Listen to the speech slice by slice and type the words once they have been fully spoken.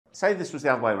say this was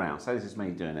the other way around. Say this is me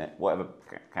doing it, whatever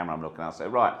camera I'm looking at. I'll say,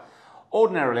 right,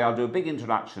 ordinarily I'll do a big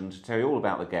introduction to tell you all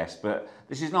about the guest, but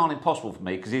this is not impossible for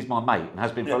me because he's my mate and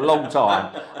has been for a long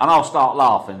time, and I'll start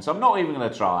laughing, so I'm not even going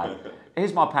to try.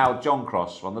 Here's my pal John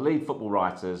Cross, one of the lead football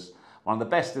writers, one of the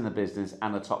best in the business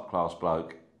and a top-class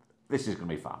bloke. This is going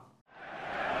to be fun.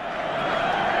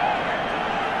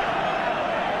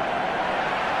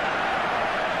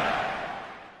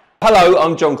 Hello,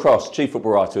 I'm John Cross, Chief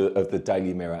Football Writer of the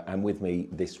Daily Mirror, and with me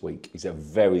this week is a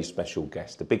very special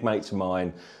guest, a big mate of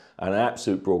mine, an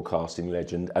absolute broadcasting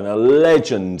legend, and a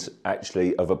legend,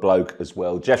 actually, of a bloke as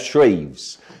well, Geoff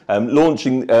Shreeves,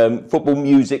 launching Football,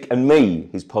 Music and Me,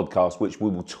 his podcast, which we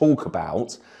will talk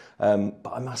about.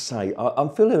 But I must say,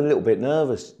 I'm feeling a little bit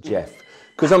nervous, Geoff,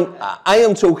 because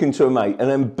I'm talking to a mate, and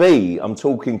then B, I'm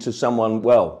talking to someone,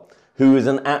 well, who is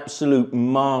an absolute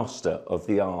master of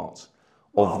the art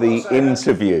of the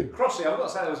interview. Crossy, I've got to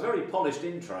say, that was a very polished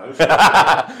intro.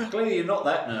 Clearly you're not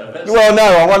that nervous. Well, no,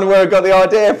 I wonder where I got the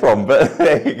idea from, but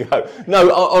there you go. No,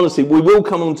 honestly, we will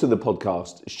come on to the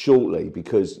podcast shortly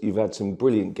because you've had some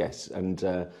brilliant guests.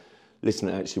 And listen,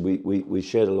 actually, we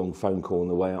shared a long phone call on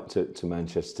the way up to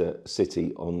Manchester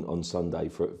City on Sunday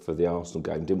for the Arsenal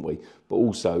game, didn't we? But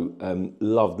also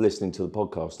loved listening to the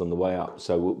podcast on the way up.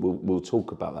 So we'll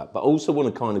talk about that. But I also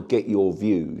want to kind of get your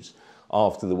views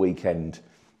after the weekend,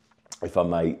 if I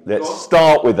may. Let's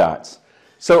start with that.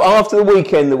 So after the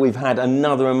weekend that we've had,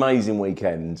 another amazing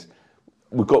weekend,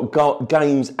 we've got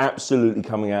games absolutely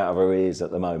coming out of our ears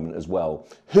at the moment as well.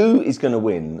 Who is going to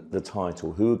win the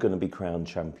title? Who are going to be crowned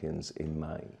champions in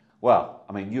May? Well,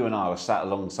 I mean, you and I were sat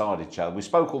alongside each other. We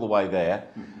spoke all the way there.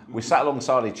 We sat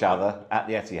alongside each other at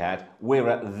the Etihad. We're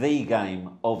at the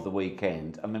game of the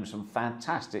weekend. I mean, some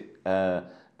fantastic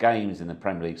games in the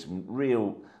Premier League, some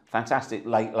real fantastic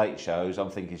late shows. I'm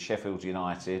thinking Sheffield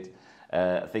United,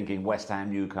 thinking West Ham,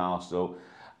 Newcastle,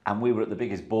 and we were at the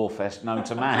biggest bore fest known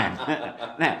to man.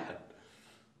 Now,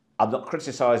 I'm not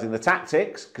criticising the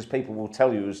tactics because people will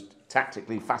tell you it was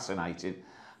tactically fascinating,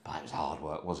 but it was hard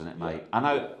work, wasn't it, mate? I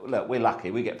know, look, we're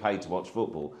lucky, we get paid to watch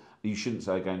football. You shouldn't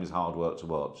say a game is hard work to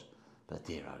watch, but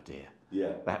dear, oh dear.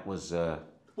 Yeah. That was...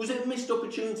 Was it a missed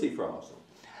opportunity for Arsene?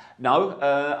 No,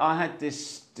 I had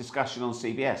this discussion on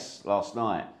CBS last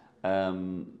night.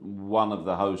 One of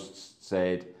the hosts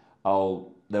said,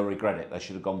 oh, they'll regret it, they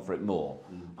should have gone for it more.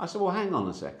 I said, well, hang on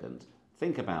a second,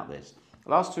 think about this. The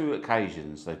last two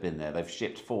occasions they've been there, they've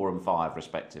shipped 4 and 5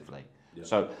 respectively. Yeah.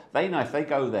 So they know if they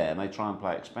go there and they try and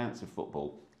play expansive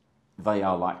football, they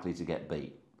are likely to get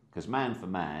beat. Because man for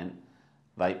man,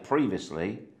 they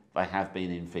have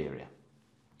been inferior.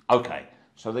 Okay,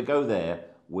 so they go there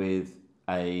with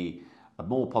a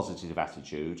more positive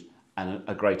attitude and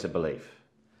a greater belief.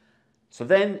 So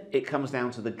then it comes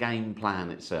down to the game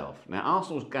plan itself. Now,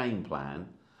 Arsenal's game plan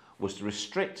was to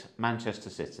restrict Manchester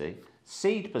City,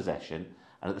 cede possession,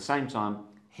 and at the same time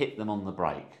hit them on the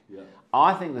break. Yeah.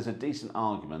 I think there's a decent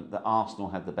argument that Arsenal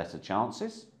had the better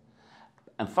chances.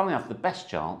 And funnily enough, the best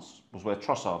chance was where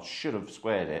Trossard should have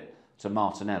squared it to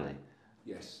Martinelli.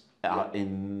 Yes.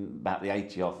 In about the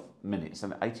 80th minute,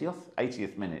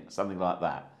 80th minute, something like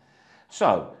that.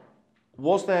 So,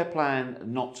 was their plan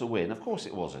not to win? Of course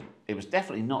it wasn't. It was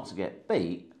definitely not to get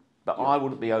beat, but I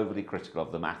wouldn't be overly critical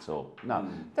of them at all. No,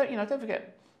 don't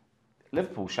forget,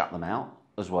 Liverpool shut them out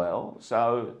as well.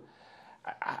 So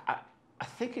I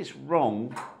think it's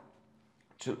wrong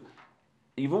to...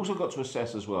 You've also got to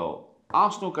assess as well,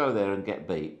 Arsenal go there and get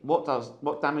beat. What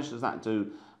damage does that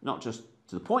do, not just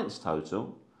to the points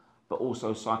total, but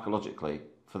also psychologically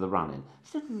for the running?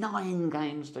 Still 9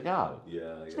 games to go.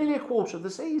 It's nearly a quarter of the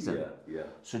season.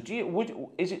 So would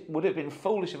it have been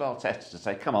foolish of Arteta to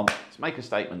say, come on, let's make a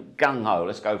statement, gung-ho,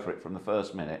 let's go for it from the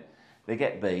first minute. They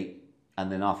get beat,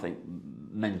 and then I think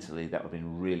mentally that would have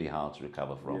been really hard to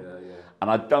recover from.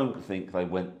 And I don't think they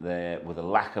went there with a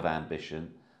lack of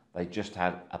ambition. They just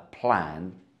had a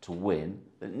plan to win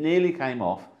that nearly came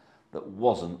off, that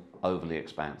wasn't overly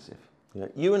expansive. Yeah,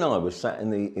 you and I were sat in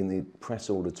the press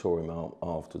auditorium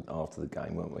after the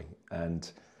game, weren't we?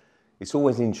 And it's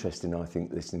always interesting, I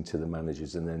think, listening to the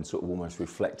managers and then sort of almost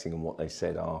reflecting on what they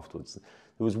said afterwards.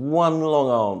 There was one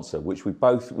long answer which we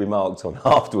both remarked on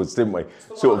afterwards, didn't we?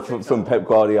 Sort of from Pep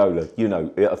Guardiola. You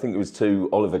know, I think it was to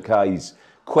Oliver Kay's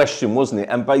question, wasn't it?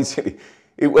 And basically,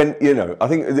 it went. You know, I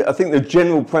think the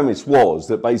general premise was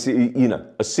that basically, you know,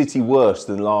 a City worse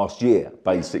than last year.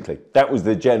 Basically, that was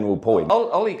the general point.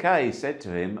 Ollie Kay said to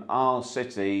him, "Are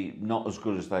City not as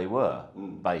good as they were?"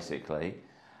 Basically.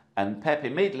 And Pep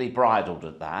immediately bridled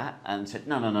at that and said,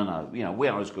 no, you know, we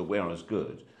are as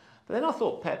good. But then I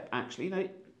thought Pep actually, you know,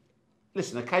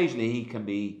 listen, occasionally he can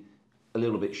be a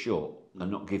little bit short.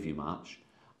 and not give you much.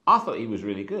 I thought he was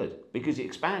really good because he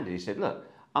expanded. He said, look,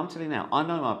 I'm telling you now, I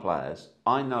know my players.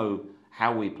 I know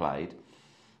how we played.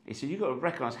 He said, you've got to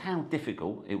recognise how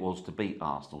difficult it was to beat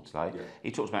Arsenal today. Yeah.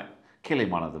 He talks about killing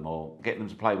one of them or getting them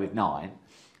to play with 9.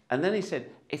 And then he said,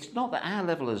 it's not that our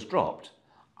level has dropped.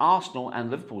 Arsenal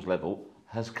and Liverpool's level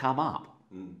has come up.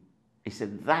 He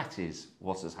said, that is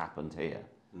what has happened here.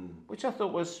 Which I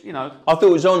thought was, you know... I thought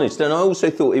it was honest, and I also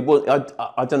thought it was...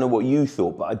 I don't know what you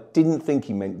thought, but I didn't think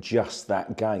he meant just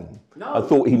that game. No. I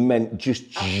thought he meant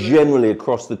just generally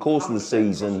across the course of the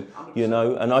season, 100%. You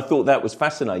know, and I thought that was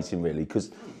fascinating, really,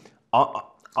 because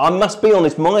I must be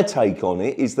honest, my take on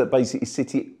it is that basically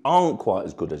City aren't quite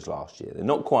as good as last year. They're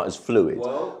not quite as fluid.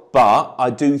 Well, but I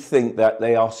do think that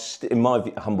they are, in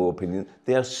my humble opinion,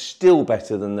 they are still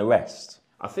better than the rest.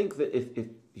 I think that if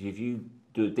you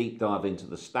do a deep dive into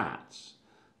the stats,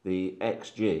 the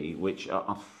XG, which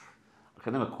I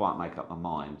can never quite make up my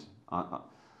mind.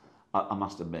 I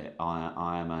must admit,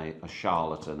 I am a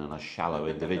charlatan and a shallow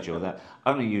individual that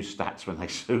only use stats when they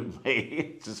suit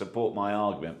me to support my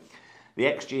argument. The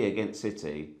XG against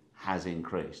City has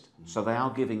increased, so they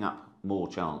are giving up more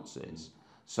chances.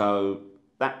 So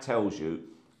that tells you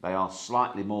they are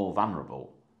slightly more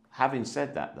vulnerable. Having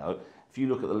said that, though, if you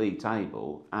look at the league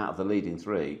table, out of the leading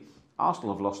 3,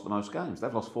 Arsenal have lost the most games.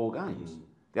 They've lost 4 games.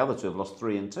 The other 2 have lost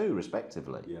 3 and 2,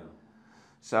 respectively. Yeah.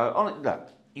 So, look,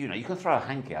 you know, you can throw a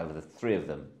hanky over the 3 of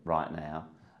them right now,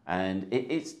 and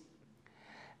it's.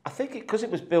 I think because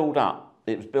it was built up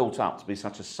to be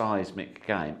such a seismic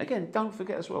game. Again, don't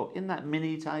forget as well, in that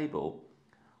mini table,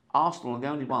 Arsenal are the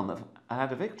only one that have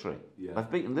had a victory. Yeah. They've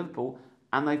beaten Liverpool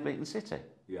and they've beaten City.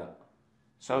 Yeah.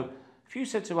 So, if you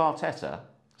said to Arteta,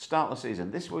 start the season,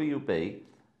 this is where you'll be,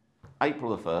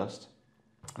 April the 1st,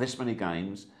 this many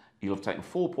games, you'll have taken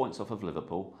 4 points off of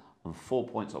Liverpool and 4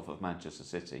 points off of Manchester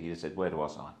City. He said, where do I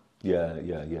sign? Yeah,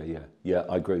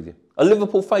 I agree with you. Are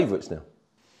Liverpool favourites now?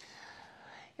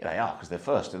 Yeah, they are, because they're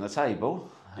first in the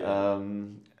table. Yeah.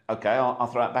 Okay, I'll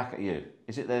throw it back at you.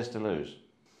 Is it theirs to lose?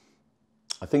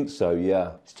 I think so,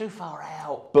 yeah. It's too far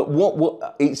out. But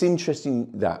what it's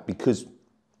interesting that, because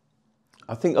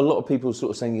I think a lot of people are sort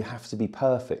of saying you have to be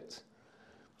perfect.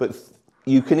 But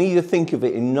you can either think of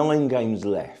it in 9 games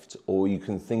left, or you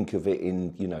can think of it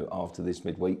in, you know, after this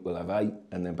midweek we'll have 8,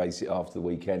 and then basically after the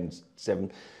weekend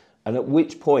 7. And at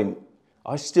which point,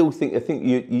 I think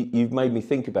you've made me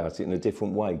think about it in a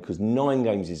different way, because 9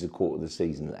 games is a quarter of the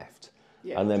season left.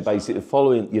 Yeah, and then basically the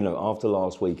following, you know, after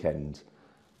last weekend,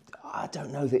 I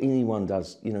don't know that anyone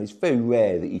does, you know, it's very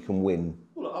rare that you can win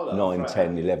 9,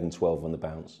 10, 11, 12 on the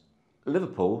bounce.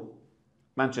 Liverpool,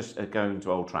 Manchester are going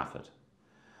to Old Trafford.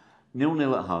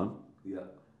 0-0 at home. Yeah.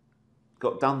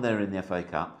 Got done there in the FA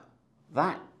Cup.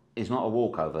 That is not a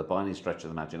walkover by any stretch of the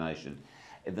imagination.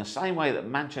 In the same way that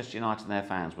Manchester United and their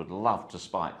fans would love to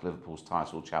spike Liverpool's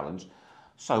title challenge,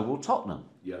 so will Tottenham.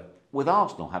 Yeah. With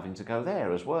Arsenal having to go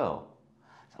there as well.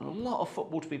 There's a lot of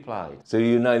football to be played. So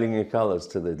you're nailing your colours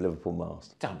to the Liverpool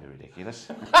mast? Don't be ridiculous.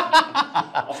 Come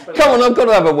on, I've got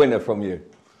to have a winner from you.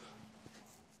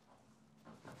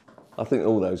 I think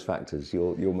all those factors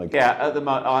you'll make. Yeah, at the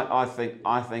moment, I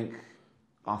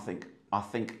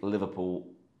think Liverpool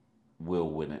will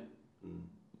win it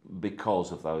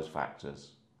because of those factors.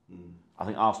 I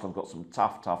think Arsenal have got some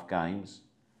tough games,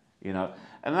 you know,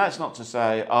 and that's not to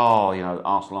say, oh, you know,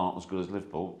 Arsenal aren't as good as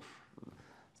Liverpool.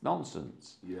 It's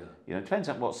nonsense. Yeah. You know, it depends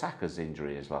on what Saka's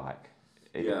injury is like.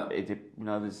 You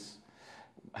know, there's.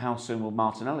 How soon will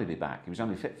Martinelli be back? He was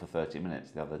only fit for 30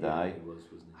 minutes the other day. Yeah, he was,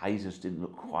 wasn't he? Jesus didn't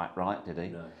look quite right, did he?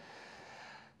 No.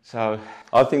 So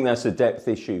I think that's a depth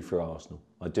issue for Arsenal.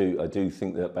 I do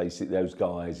think that basically those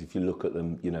guys, if you look at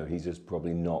them, you know, he's just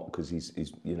probably not, because he's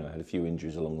you know, had a few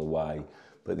injuries along the way.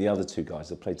 But the other 2 guys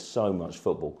have played so much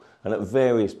football, and at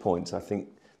various points, I think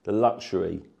the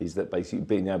luxury is that basically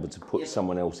being able to put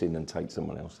someone else in and take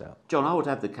someone else out. John, I would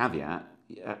have the caveat,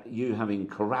 you having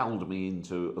corralled me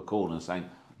into a corner saying,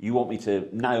 you want me to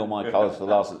nail my colours to the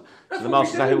last. So the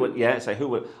master say who would? Yeah, say who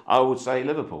would? I would say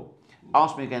Liverpool.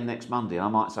 Ask me again next Monday, and I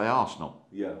might say Arsenal.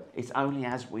 Yeah. It's only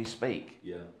as we speak.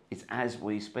 Yeah. It's as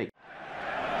we speak.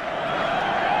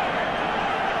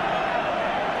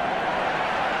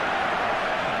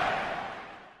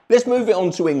 Let's move it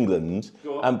on to England,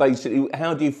 and basically,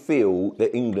 how do you feel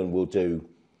that England will do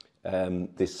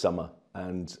this summer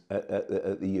and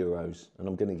at the Euros? And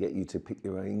I'm going to get you to pick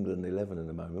your England 11 in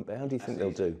a moment, but how do you think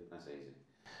they'll do? That's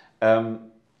easy.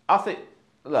 I think,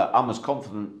 look, I'm as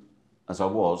confident as I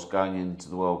was going into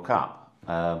the World Cup.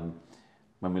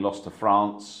 When we lost to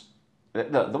France, the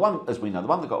one, as we know, the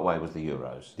one that got away was the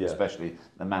Euros, especially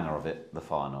the manner of it, the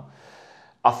final.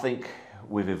 I think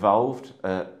we've evolved.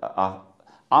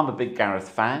 I'm a big Gareth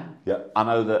fan. Yeah. I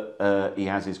know that he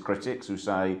has his critics who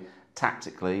say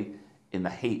tactically, in the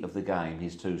heat of the game,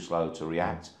 he's too slow to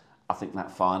react. I think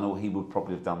that final, he would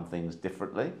probably have done things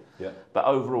differently. Yeah. But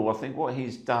overall, I think what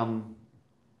he's done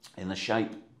in the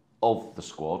shape of the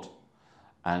squad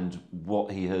and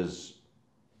what he has,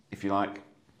 if you like,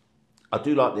 I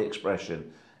do like the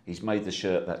expression, he's made the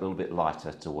shirt that little bit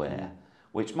lighter to wear,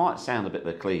 which might sound a bit of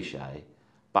a cliche,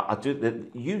 but I do.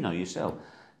 You know yourself,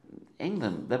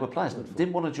 England, there were players that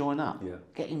didn't want to join up,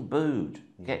 getting booed,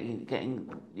 getting,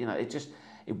 you know,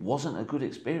 it wasn't a good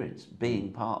experience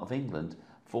being part of England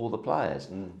for the players.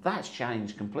 That's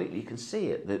changed completely. You can see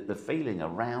it, the feeling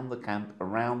around the camp,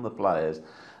 around the players.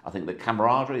 I think the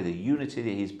camaraderie, the unity that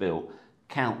he's built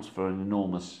counts for an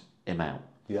enormous amount.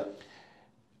 Yeah.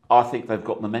 I think they've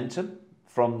got momentum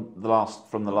from the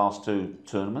last two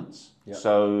tournaments. Yeah.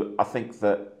 So I think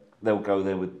that they'll go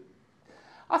there with.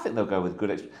 I think they'll go with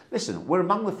good. Listen, we're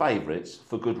among the favourites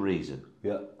for good reason.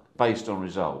 Yeah. Based on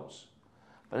results.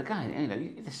 But again, you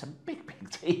know, there's some big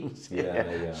teams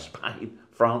here. Yeah. Spain,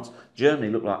 France, Germany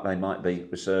look like they might be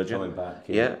resurgent. Coming back.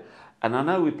 Yeah. And I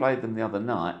know we played them the other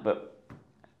night, but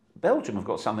Belgium have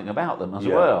got something about them as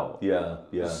well.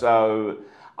 Yeah. So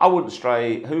I wouldn't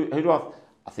stray. Who do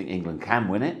I think England can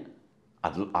win it.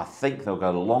 I think they'll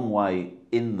go a long way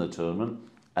in the tournament,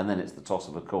 and then it's the toss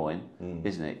of a coin,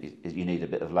 isn't it? You need a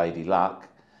bit of lady luck.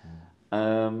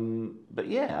 But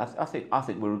yeah, I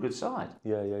think we're a good side.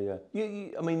 Yeah.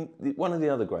 I mean, one of the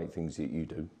other great things that you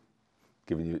do,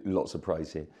 giving you lots of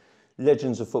praise here,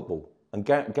 Legends of Football. And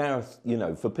Gareth, you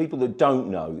know, for people that don't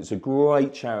know, it's a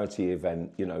great charity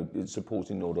event, you know,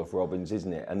 supporting Nordhoff Robbins,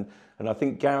 isn't it? And I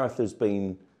think Gareth has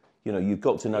been, you know, you've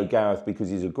got to know Gareth because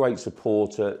he's a great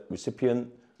supporter, recipient,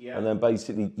 and then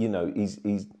basically, you know, he's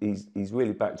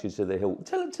really backed you to the hilt.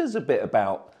 Tell us a bit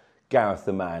about Gareth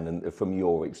the man, and from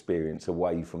your experience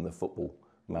away from the football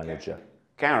manager.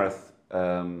 Gareth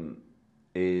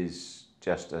is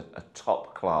just a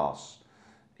top class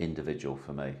individual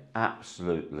for me.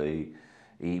 Absolutely,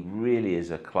 he really is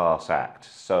a class act.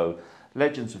 So,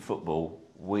 Legends of Football,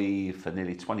 for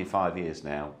nearly 25 years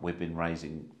now, we've been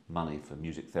raising money for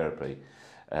music therapy.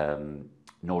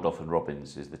 Nordhoff and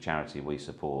Robbins is the charity we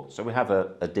support. So we have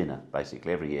a dinner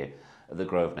basically every year at the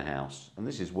Grosvenor House, and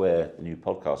this is where the new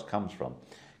podcast comes from,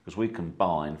 because we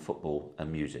combine football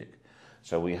and music.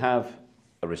 So we have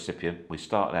a recipient. We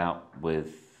started out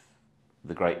with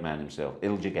the great man himself,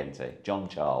 Il Gigante, John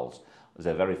Charles, was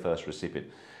their very first recipient,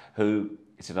 who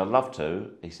he said, I'd love to.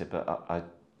 He said, but I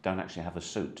don't actually have a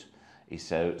suit. He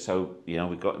said, so, you know,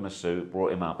 we got him a suit,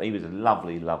 brought him up. He was a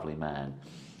lovely, lovely man.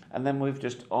 And then we've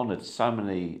just honoured so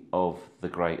many of the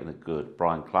great and the good.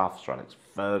 Brian Clough, Sir Alex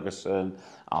Ferguson,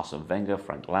 Arsene Wenger,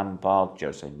 Frank Lampard,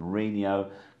 Jose Mourinho,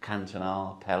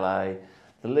 Cantona, Pele.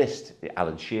 The list,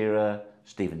 Alan Shearer,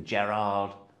 Steven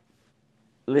Gerrard.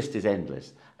 The list is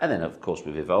endless. And then, of course,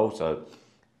 we've evolved. So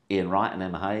Ian Wright and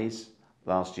Emma Hayes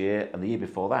last year. And the year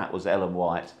before that was Ellen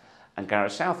White and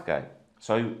Gareth Southgate.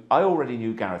 So I already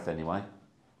knew Gareth anyway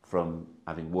from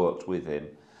having worked with him.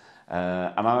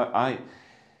 And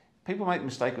people make the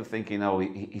mistake of thinking, oh,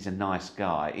 he's a nice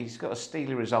guy. He's got a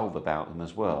steely resolve about him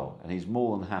as well. And he's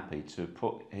more than happy to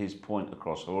put his point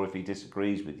across, or if he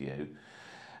disagrees with you.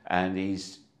 And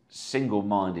he's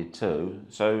single-minded too.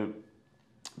 So,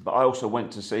 but I also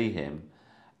went to see him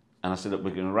and I said, look,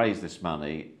 we're going to raise this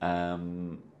money.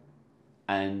 And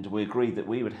we agreed that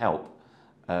we would help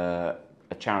a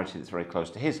charity that's very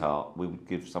close to his heart. We would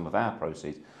give some of our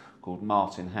proceeds, called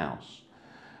Martin House,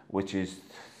 which is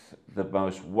the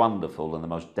most wonderful and the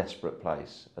most desperate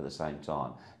place at the same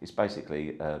time. It's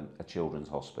basically a children's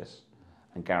hospice,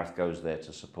 and Gareth goes there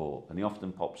to support, and he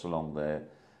often pops along there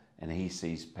and he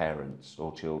sees parents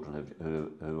or children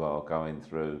who are going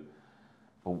through,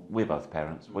 well, we're both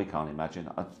parents, we can't imagine.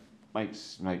 It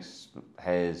makes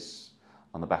hairs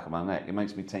on the back of my neck. It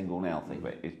makes me tingle now, think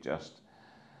about it.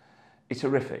 It's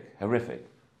horrific.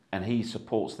 And he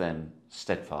supports them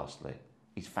steadfastly.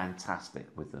 He's fantastic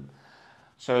with them.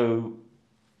 So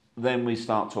then we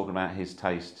start talking about his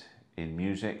taste in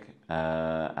music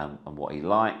and what he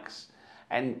likes,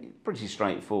 and pretty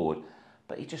straightforward.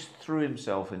 But he just threw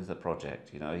himself into the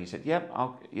project. You know, he said, "Yep,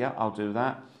 I'll do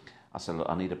that." I said, "Look,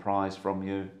 I need a prize from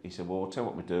you." He said, "Well, I'll tell you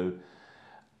what we do.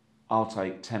 I'll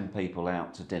take 10 people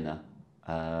out to dinner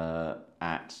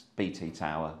at BT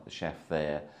Tower, the chef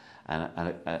there,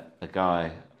 and a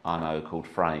guy I know called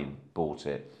Frame bought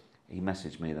it." He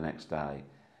messaged me the next day.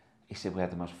 He said, we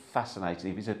had the most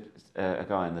fascinating, if he's a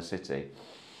guy in the city,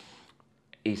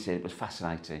 he said it was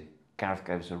fascinating. Gareth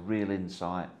gave us a real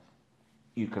insight.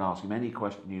 You can ask him any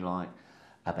question you like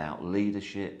about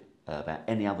leadership, about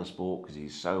any other sport, because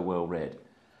he's so well read.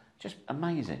 Just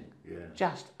amazing. Yeah.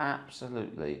 Just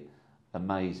absolutely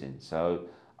amazing. So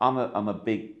I'm a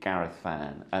big Gareth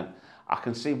fan, and I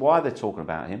can see why they're talking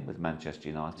about him with Manchester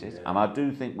United. Yeah. And I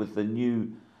do think with the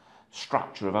new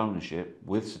structure of ownership,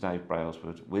 with Sir Dave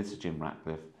Brailsford, with Sir Jim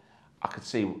Ratcliffe, I could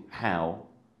see how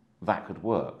that could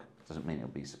work. Doesn't mean it'll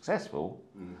be successful.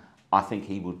 I think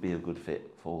he would be a good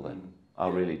fit for them. I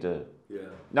really do. Yeah.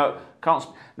 No, can't.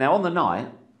 Now on that night,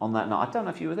 I don't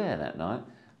know if you were there that night.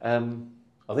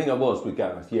 I think I was with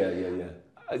Gareth. Yeah.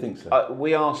 I think so.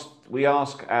 We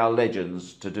ask our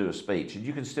legends to do a speech, and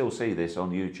you can still see this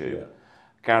on YouTube. Yeah.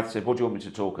 Gareth said, "What do you want me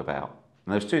to talk about?"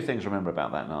 And there's two things to remember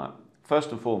about that night.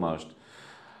 First and foremost,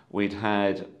 we'd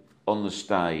had on the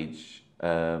stage,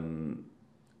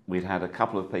 we'd had a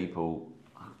couple of people.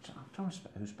 I'm trying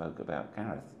to who spoke about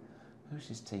Gareth. Who's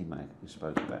his teammate who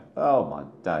spoke about? Oh my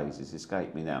days, it's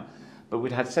escaped me now. But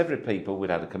we'd had several people. We'd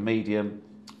had a comedian.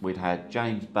 We'd had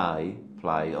James Bay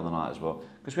play on the night as well.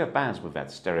 Because we have bands. We've had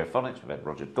Stereophonics. We've had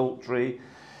Roger Daltrey.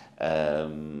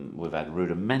 We've had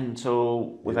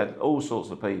Rudimental. We've had all sorts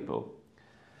of people.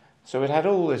 So we'd had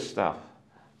all this stuff.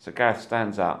 So Gareth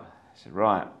stands up. He said,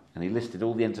 "Right," and he listed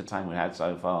all the entertainment we had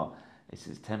so far. He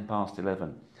says,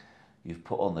 11. You've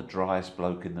put on the driest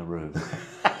bloke in the room."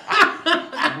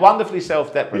 Wonderfully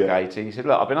self-deprecating. He said,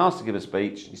 "Look, I've been asked to give a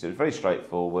speech." He said, "It's very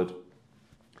straightforward."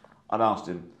 I'd asked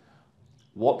him,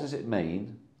 "What does it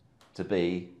mean to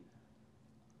be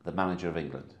the manager of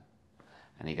England?"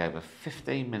 And he gave a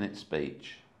 15-minute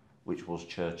speech, which was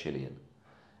Churchillian.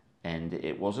 And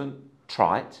it wasn't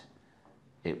trite.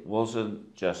 It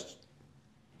wasn't just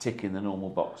ticking the normal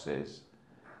boxes.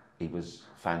 He was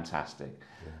fantastic.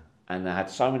 Yeah. And I had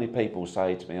so many people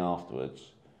say to me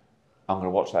afterwards, "I'm going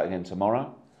to watch that again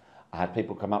tomorrow." I had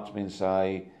people come up to me and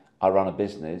say, "I run a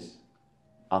business.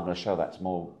 I'm going to show that to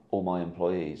all my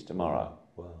employees tomorrow."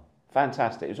 Wow.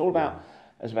 Fantastic. It was all about,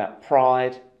 it was about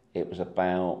pride. It was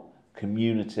about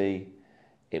community.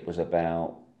 It was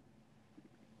about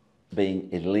being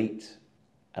elite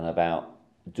and about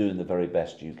doing the very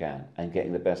best you can and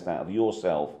getting the best out of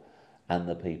yourself and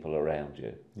the people around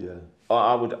you. Yeah.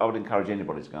 I would encourage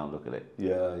anybody to go and look at it.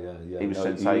 Yeah. He was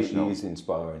sensational. He is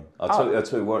inspiring. I'll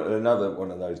tell you another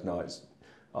one of those nights,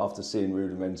 after seeing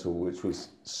Rudimental, which was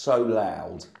so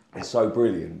loud and so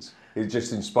brilliant, it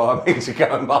just inspired me to go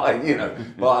and buy a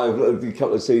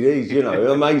couple of CDs,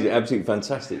 amazing, absolutely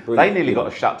fantastic, brilliant. They nearly got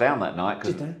us shut down that night.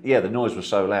 Did they? Yeah, the noise was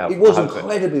so loud. It was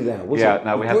incredibly loud, wasn't it? Yeah,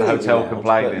 no, we had the hotel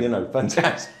complaining. But,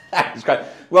 fantastic. It's great.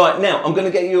 Right, now, I'm going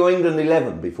to get you your England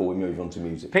 11 before we move on to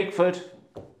music. Pickford,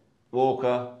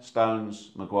 Walker,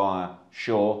 Stones, Maguire,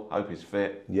 Shaw, hope he's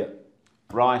fit. Yep.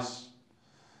 Rice,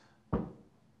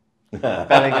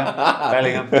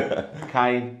 Bellingham,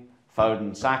 Kane,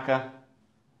 Foden, Saka,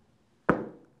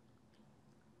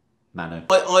 Manu.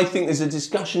 I think there's a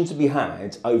discussion to be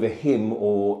had over him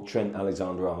or Trent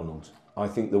Alexander-Arnold. I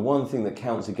think the one thing that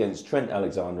counts against Trent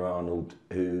Alexander-Arnold,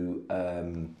 who,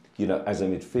 as a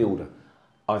midfielder,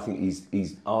 I think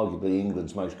he's arguably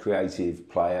England's most creative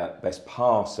player, best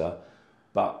passer,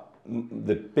 but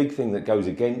the big thing that goes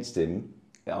against him,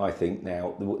 I think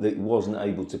now, that he wasn't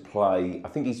able to play. I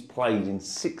think he's played in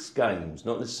 6 games,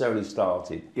 not necessarily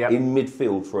started, in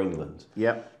midfield for England.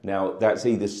 Yep. Now that's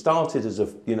either started as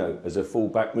a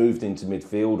fullback, moved into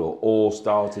midfield, or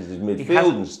started as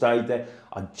midfield and stayed there.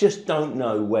 I just don't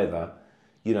know whether,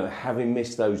 having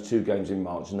missed those 2 games in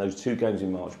March, and those 2 games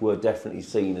in March were definitely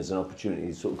seen as an opportunity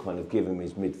to sort of kind of give him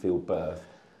his midfield berth.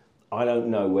 I don't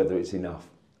know whether it's enough.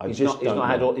 He's not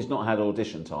had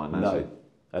audition time, has he?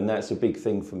 And that's a big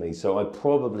thing for me. So I'd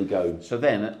probably go. So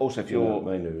then, also, if you're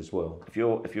Manu as well.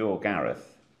 If you're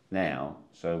Gareth now,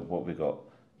 so what we've got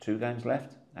 2 games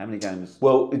left. How many games?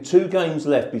 Well, 2 games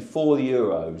left before the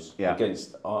Euros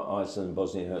against Iceland and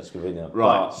Bosnia and Herzegovina.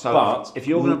 Right. But if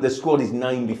you're the squad is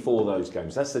named before those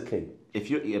games. That's the key. If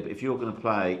you're going to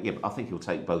play, I think he'll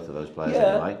take both of those players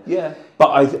anyway. Yeah.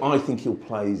 But I think he'll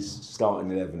play his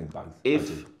starting 11 in both.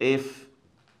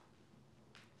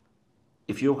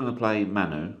 If you're going to play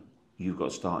Manu, you've got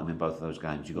to start him in both of those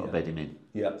games. You've got to bed him in.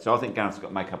 Yeah. So I think Gareth's got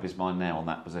to make up his mind now on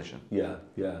that position. Yeah.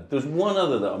 There's one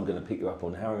other that I'm going to pick you up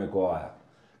on, Harry Maguire.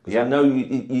 Because I know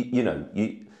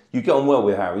you get on well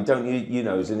with Harry, don't you?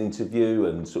 As an interview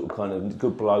and sort of kind of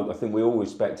good bloke. I think we all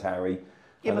respect Harry.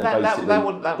 Yeah, but that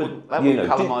wouldn't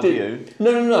colour my view.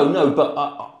 No.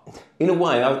 But in a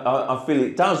way, I feel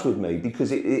it does with me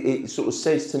because it sort of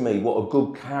says to me what a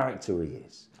good character he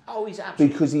is. Oh, he's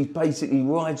absolutely... Because he basically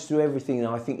rides through everything, and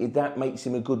I think that makes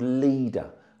him a good leader.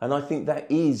 And I think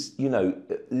that is,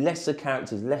 lesser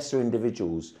characters, lesser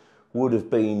individuals would have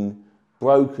been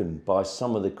broken by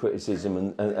some of the criticism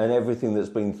and everything that's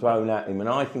been thrown at him. And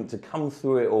I think to come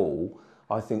through it all,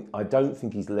 I don't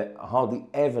think he's hardly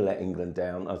ever let England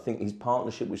down. I think his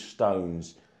partnership with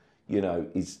Stones, you know,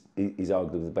 is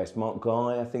arguably the best. Mark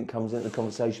Guy, I think, comes into the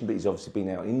conversation, but he's obviously been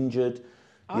out injured.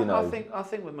 I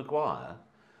think with Maguire,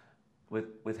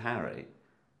 with Harry,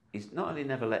 he's not only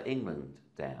never let England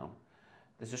down.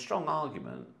 There's a strong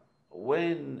argument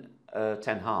when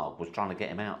Ten Hag was trying to get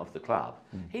him out of the club.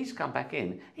 He's come back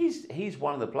in. He's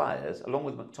one of the players, along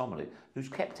with McTominay, who's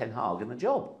kept Ten Hag in the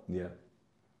job. Yeah.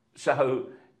 So,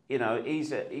 you know,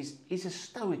 he's a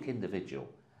stoic individual,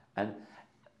 and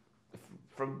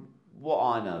from what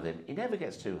I know of him, he never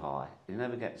gets too high, he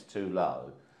never gets too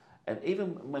low, and even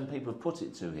when people have put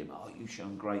it to him, oh, you've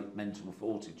shown great mental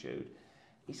fortitude,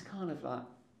 he's kind of like,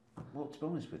 well, to be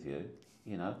honest with you,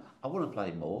 you know, I want to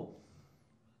play more.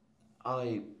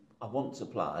 I want to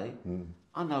play.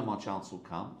 I know my chance will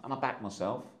come, and I back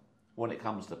myself when it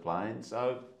comes to playing.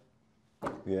 So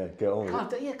yeah, get on.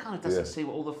 Kind of doesn't see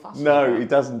what all the fuss is No, about. he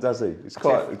doesn't, does he? It's I'll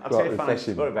tell you a funny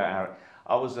refreshing. story about Harry.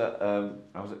 I was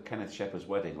at Kenneth Shepherd's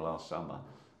wedding last summer,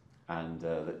 and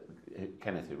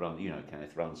Kenneth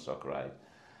runs Soccer Aid,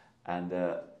 and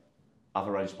I've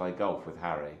arranged to play golf with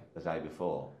Harry the day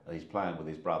before. He's playing with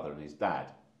his brother and his dad.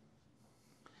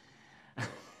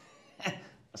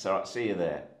 So right, see you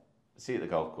there. See you at the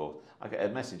golf course. I get a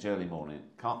message early morning.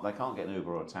 They can't get an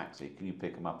Uber or a taxi. Can you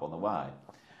pick them up on the way?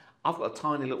 I've got a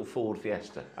tiny little Ford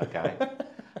Fiesta. Okay.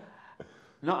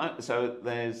 So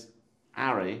there's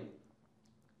Harry,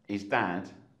 his dad,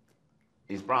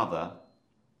 his brother,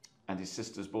 and his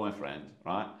sister's boyfriend.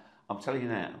 Right. I'm telling you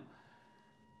now,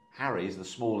 Harry is the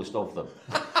smallest of them.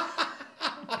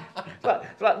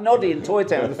 It's like Noddy in Toy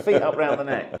Town with the feet up round the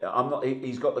neck.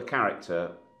 He's got the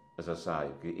character. As I say,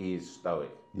 he is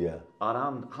stoic. Yeah, I'd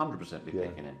 100% be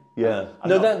picking him. Yeah,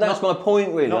 that's my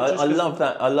point really. I love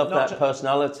that. I love that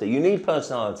personality. You need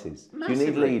personalities. Massively.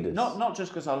 You need leaders. Not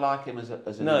just because I like him as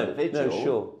an individual. No,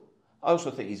 sure. I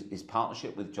also think his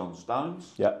partnership with John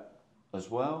Stones. Yeah. As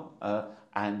well,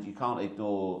 and you can't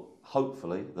ignore,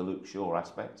 hopefully, the Luke Shaw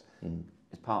aspect.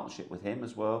 His partnership with him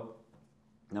as well.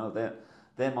 No,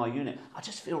 they're my unit. I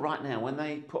just feel right now when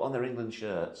they put on their England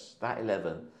shirts, that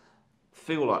 11.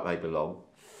 Feel like they belong,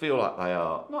 feel like they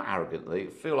are, not arrogantly,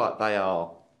 feel like they are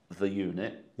the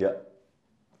unit. Yeah.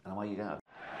 And away you go.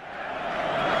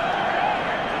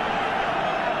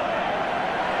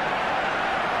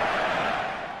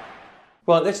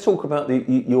 Right, let's talk about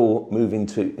your move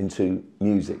into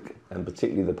music, and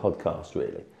particularly the podcast,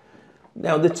 really.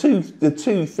 Now, the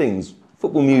two things,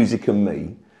 football, music and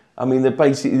me, I mean, they're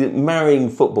basically marrying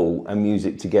football and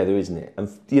music together, isn't it? And,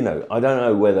 you know, I don't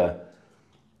know whether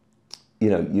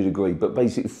you'd agree, but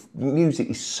basically, music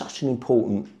is such an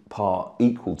important part,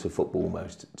 equal to football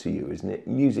almost, to you, isn't it?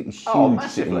 Music is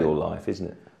huge in your life, isn't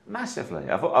it? Massively.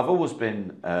 I've always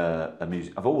been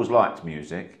I've always liked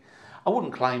music. I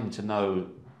wouldn't claim to know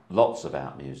lots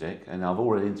about music, and I've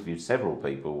already interviewed several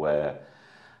people where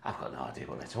I've got no idea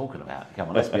what they're talking about. Come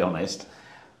on, let's be honest.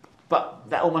 But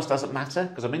that almost doesn't matter,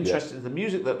 because I'm interested in the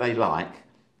music that they like,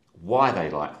 why they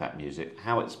like that music,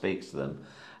 how it speaks to them.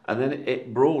 And then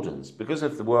it broadens, because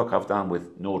of the work I've done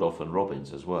with Nordoff and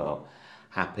Robbins as well,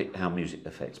 how music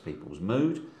affects people's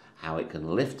mood, how it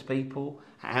can lift people,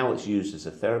 how it's used as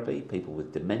a therapy, people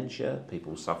with dementia,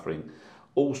 people suffering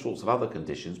all sorts of other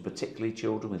conditions, particularly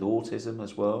children with autism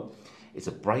as well. It's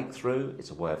a breakthrough, it's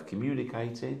a way of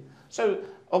communicating. So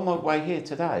on my way here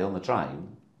today on the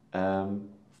train,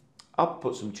 I'll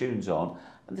put some tunes on,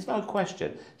 and there's no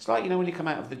question. It's like, when you come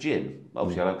out of the gym.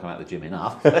 Obviously, I don't come out of the gym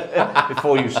enough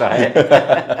before you say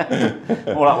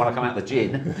it. More like when I come out of the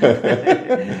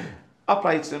gym. I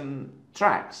played some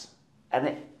tracks, and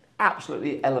it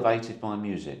absolutely elevated my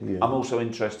music. Yeah. I'm also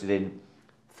interested in,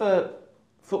 for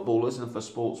footballers and for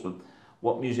sportsmen,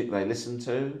 what music they listen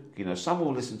to. Some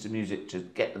will listen to music to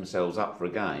get themselves up for a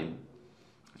game.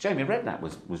 Jamie Redknapp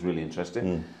was really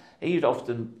interesting. He'd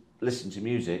often listen to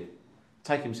music,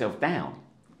 take himself down.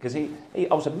 Because I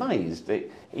was amazed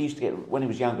that he used to get, when he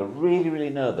was younger, really, really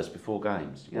nervous before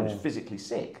games. He was physically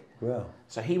sick. Wow.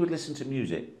 So he would listen to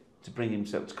music to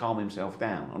calm himself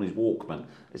down on his Walkman,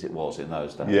 as it was in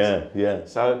those days. Yeah.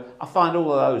 So I find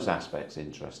all of those aspects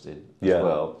interesting as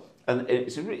well. And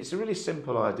it's a really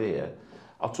simple idea.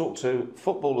 I'll talk to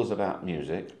footballers about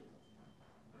music,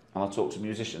 and I'll talk to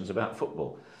musicians about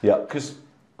football. Yeah. Because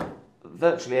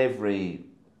virtually every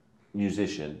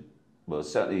musician, well,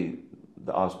 certainly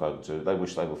that I've spoken to, they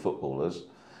wish they were footballers,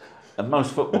 and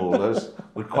most footballers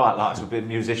would quite like to have been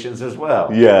musicians as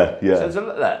well. Yeah.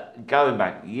 So going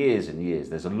back years and years,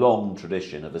 there's a long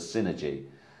tradition of a synergy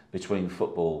between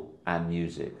football and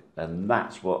music, and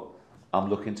that's what I'm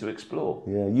looking to explore.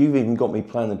 Yeah, you've even got me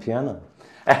playing the piano.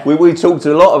 we talked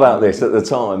a lot about this at the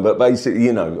time, but basically,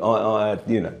 I had,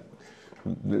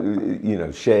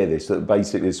 share this, that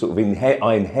basically sort of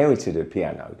I inherited a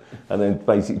piano and then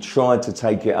basically tried to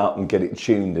take it up and get it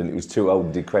tuned, and it was too old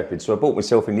and decrepit, so I bought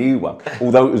myself a new one,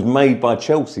 although it was made by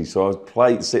Chelsea, so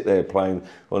I sit there playing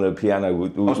on a piano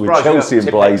with Chelsea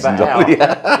emblazoned on it.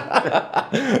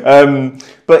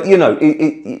 But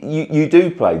you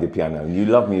do play the piano and you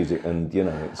love music, and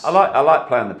it's... I like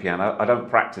playing the piano. I don't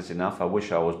practice enough. I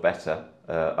wish I was better.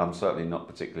 I'm certainly not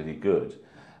particularly good.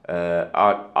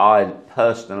 I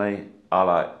personally, I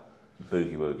like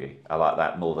boogie woogie. I like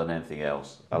that more than anything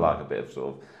else. I like a bit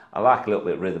of I like a little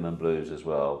bit of rhythm and blues as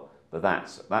well. But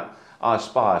that. I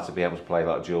aspire to be able to play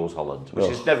like Jules Holland,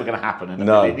 which is never going to happen in a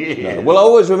million years. No. Well, I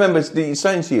always remember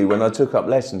saying to you when I took up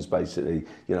lessons, basically,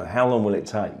 how long will it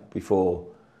take before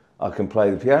I can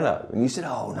play the piano? And you said,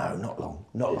 oh, no, not long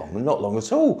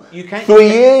at all. You can't, 3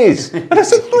 years. And I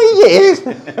said, 3 years?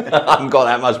 I haven't got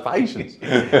that much patience.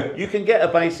 You can get a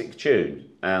basic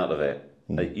tune out of it.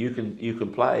 You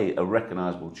can play a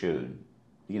recognisable tune.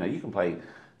 You can play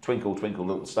Twinkle, Twinkle,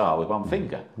 Little Star with one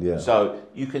finger. Yeah. So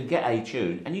you can get a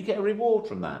tune and you get a reward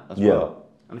from that as well.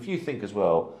 And if you think as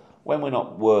well, when we're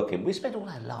not working, we spend all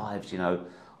our lives,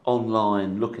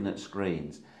 online looking at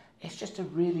screens. It's just a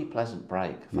really pleasant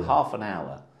break for half an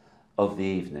hour of the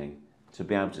evening to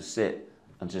be able to sit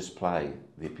and just play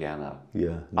the piano.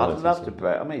 Yeah. I'd love to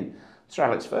play. I mean, Sir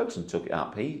Alex Ferguson took it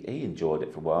up. He enjoyed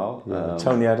it for a while. Yeah.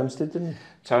 Tony Adams did, didn't he?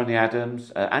 Tony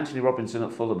Adams. Anthony Robinson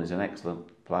at Fulham is an excellent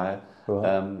player.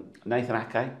 Right. Nathan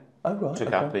Ake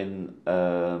took up in,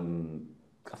 I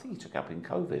think he took up in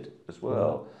COVID as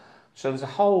well. Right. So there's a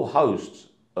whole host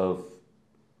of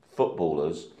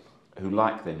footballers who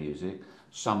like their music.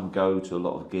 Some go to a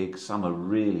lot of gigs, some are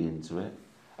really into it.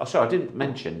 Oh, sorry, I didn't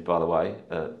mention, by the way,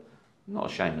 not a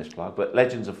shameless plug, but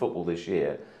Legends of Football this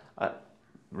year,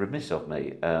 remiss of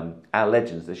me, our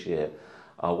legends this year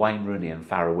are Wayne Rooney and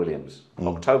Farrah Williams.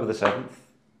 October the 7th,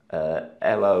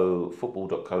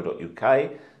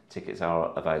 lofootball.co.uk, tickets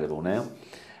are available now.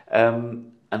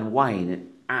 And Wayne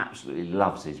absolutely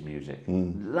loves his music,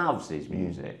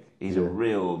 He's a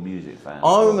real music fan.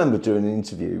 I remember doing an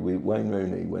interview with Wayne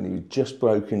Rooney when he was just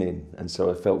broken in, and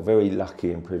so I felt very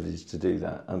lucky and privileged to do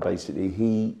that. And basically,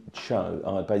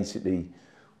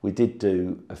 we did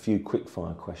do a few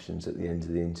quick-fire questions at the end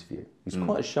of the interview. He was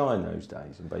quite shy in those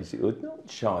days, and basically, not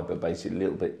shy, but basically a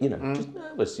little bit, just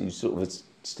nervous. He was sort of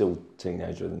still a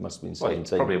teenager, and must have been 17. Well,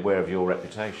 he's probably aware of your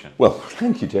reputation. Well,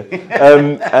 thank you, Geoff.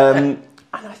 And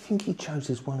I think he chose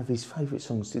as one of his favourite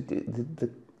songs,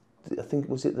 I think,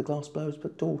 was it The Glass Blows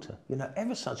But Daughter?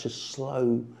 Ever such a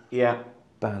slow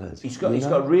ballad. He's got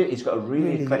a really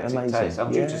eclectic amazing taste.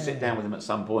 I'm due to sit down with him at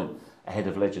some point ahead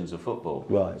of Legends of Football.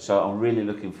 Right. So I'm really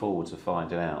looking forward to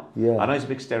finding out. Yeah. I know he's a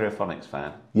big Stereophonics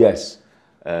fan. Yes.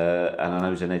 And I know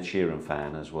he's an Ed Sheeran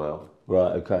fan as well.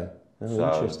 Right, okay.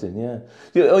 Interesting, yeah.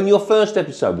 On your first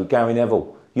episode with Gary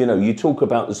Neville, you talk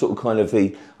about the sort of kind of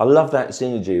I love that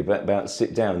synergy about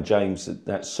Sit Down, James,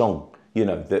 that song.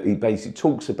 That he basically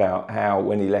talks about how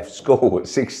when he left school at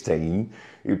 16,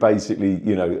 he basically,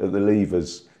 at the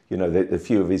levers, a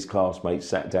few of his classmates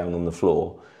sat down on the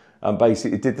floor and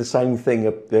basically did the same thing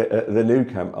at the new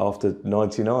camp after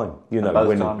 99.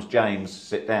 Both times James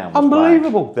Sit Down was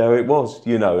unbelievable. blank. There it was,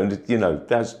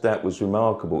 that was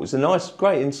remarkable. It's a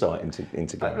great insight into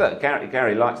Gary. Look,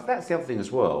 Gary likes, that's the other thing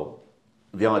as well,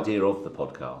 the idea of the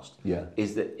podcast,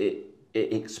 is that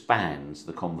it expands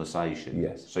the conversation.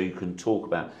 Yes. So you can talk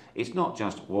about, it's not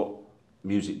just what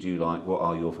music do you like, what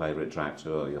are your favourite tracks,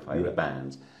 who are your favourite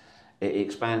bands. It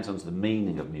expands onto the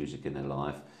meaning of music in their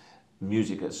life,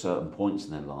 music at certain points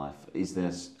in their life.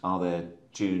 Are there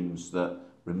tunes that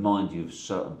remind you of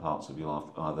certain parts of your life,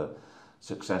 either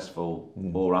successful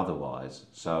or otherwise?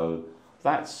 So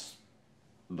that's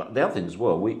the other thing as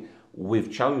well.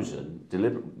 We've chosen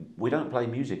we don't play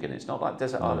music in it. It's not like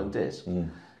Desert Island Disc.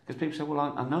 Because people say,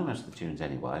 well, I know most of the tunes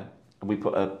anyway. And we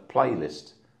put a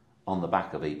playlist on the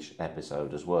back of each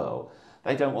episode as well.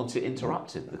 They don't want it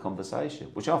interrupted, the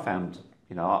conversation, which I found,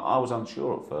 I was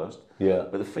unsure at first. Yeah.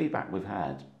 But the feedback we've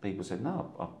had, people said,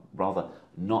 no, I'd rather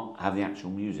not have the actual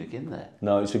music in there.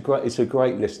 No, it's a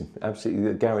great listen. Absolutely.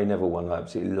 The Gary Neville one I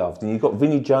absolutely loved. And you've got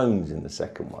Vinnie Jones in the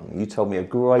second one. You told me a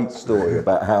great story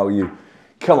about how you...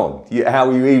 Come on, how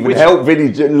you even helped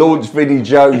launch Vinnie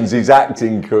Jones'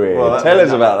 acting career. Well, Tell us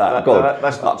about that. Go on.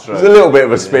 That's not true. There's a little bit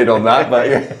of a spin on that, but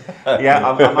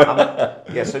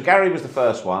yeah. So Gary was the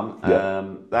first one.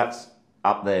 That's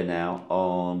up there now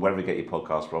on wherever you get your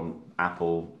podcast from,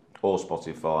 Apple or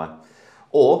Spotify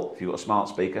Or, if you've got a smart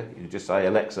speaker, you can just say,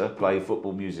 Alexa, play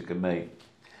football music and me.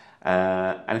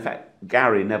 And in fact,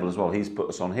 Gary Neville as well, he's put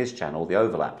us on his channel, The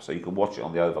Overlap, so you can watch it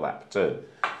on The Overlap too.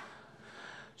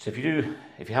 So if you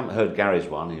haven't heard Gary's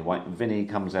one, you wait, Vinny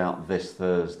comes out this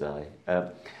Thursday.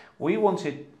 I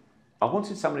wanted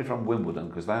somebody from Wimbledon,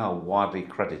 because they are widely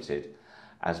credited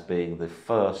as being the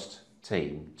first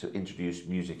team to introduce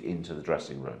music into the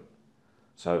dressing room.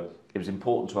 So it was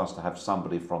important to us to have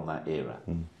somebody from that era.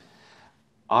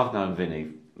 I've known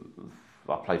Vinny,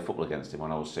 I played football against him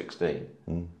when I was 16,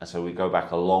 and so we go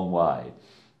back a long way.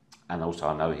 And also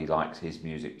I know he likes his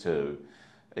music too.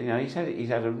 You know, he's had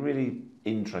a really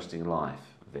interesting life,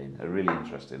 Vin, a really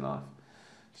interesting life.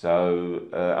 So,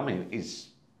 I mean, he's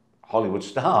a Hollywood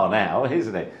star now,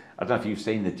 isn't he? I don't know if you've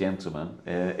seen The Gentleman.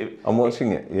 I'm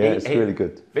watching it, yeah, it's really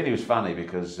good. Vinny was funny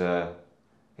because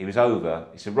he was over.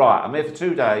 He said, right, I'm here for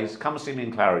 2 days, come and see me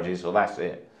in Claridge's, or that's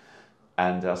it.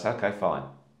 And I said, okay, fine.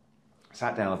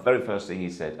 Sat down, the very first thing he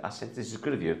said, I said, this is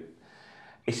good of you.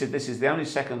 He said, this is only the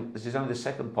second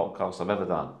podcast I've ever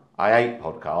done. I hate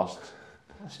podcasts.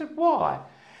 I said, why?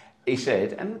 He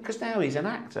said, and because now he's an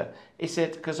actor, he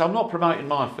said, because I'm not promoting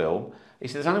my film. He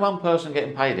said, there's only one person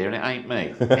getting paid here and it ain't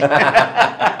me.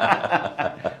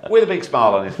 With a big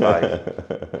smile on his face.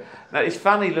 Now, it's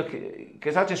funny looking,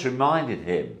 because I just reminded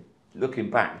him, looking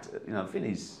back, you know,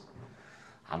 Vinny's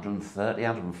 130,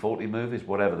 140 movies,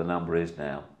 whatever the number is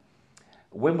now.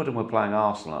 Wimbledon were playing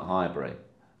Arsenal at Highbury,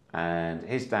 and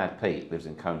his dad, Pete, lives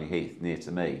in Coney Heath, near to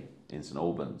me, in St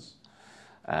Albans.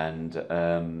 And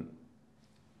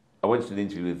I went to the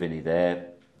interview with Vinny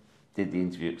there, did the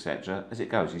interview, etc. As it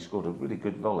goes, he scored a really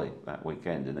good volley that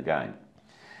weekend in the game.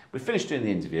 We finished doing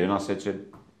the interview, and I said to him,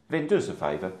 Vin, do us a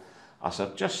favour. I said,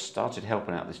 I've just started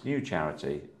helping out this new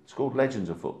charity. It's called Legends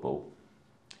of Football.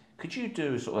 Could you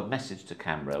do a sort of message to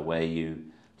camera where you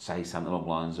say something along the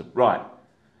lines of, right,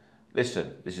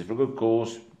 listen, this is for a good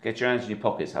cause, get your hands in your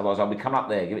pockets, otherwise I'll be coming up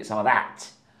there, give it some of that.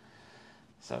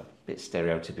 So, a bit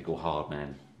stereotypical hard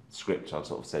man script, I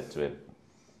sort of said to him.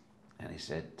 And he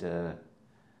said,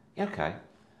 yeah, okay.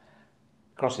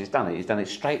 Cross, he's done it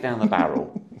straight down the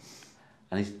barrel.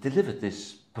 And he's delivered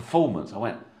this performance. I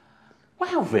went,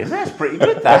 wow, Vin, that's pretty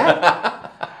good,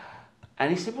 that.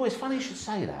 And he said, well, it's funny you should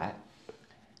say that.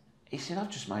 He said, I've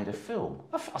just made a film.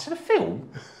 I said, a film?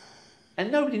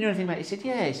 And nobody knew anything about it. He said,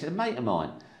 yeah. He said, a mate of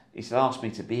mine, he said, asked me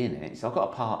to be in it. He said, I've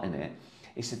got a part in it.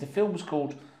 He said, the film was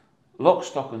called Lock,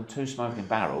 Stock and Two Smoking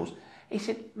Barrels. He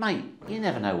said, mate, you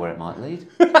never know where it might lead.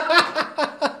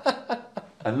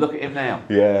 And look at him now.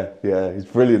 Yeah, he's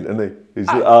brilliant, isn't he?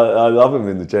 I love him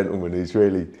in The Gentleman.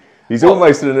 He's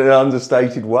almost in an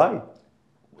understated way.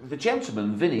 The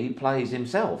Gentleman, Vinny, plays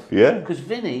himself. Yeah. Because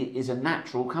Vinny is a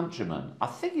natural countryman. I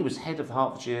think he was head of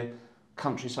Hertfordshire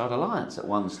Countryside Alliance at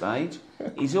one stage.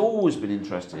 He's always been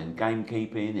interested in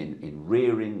gamekeeping, in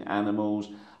rearing animals.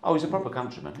 Oh, he's a proper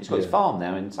countryman. He's got his farm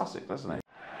now in Sussex, hasn't he?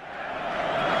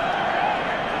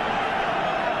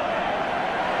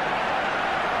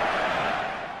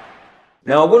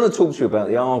 Now, I want to talk to you about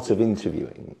the art of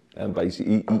interviewing. And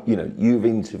basically, you know, you've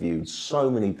interviewed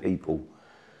so many people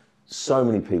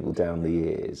down the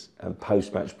years, and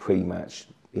post-match, pre-match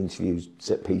interviews,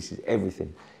 set pieces,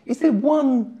 everything. Is there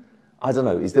one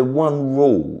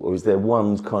rule, or is there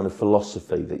one kind of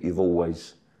philosophy that you've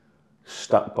always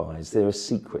stuck by? Is there a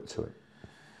secret to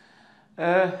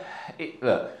it?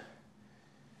 Look,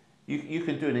 you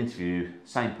can do an interview,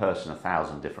 same person,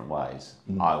 1,000 different ways.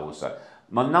 I always say.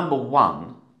 My number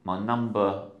one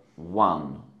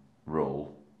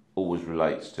rule always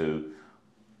relates to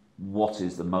what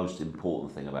is the most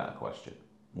important thing about a question.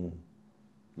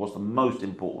 What's the most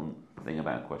important thing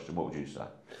about a question? What would you say?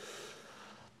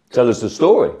 Tell us the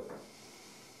story.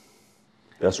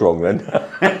 That's wrong then.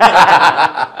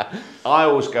 I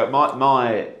always go,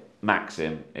 my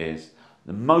maxim is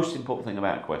the most important thing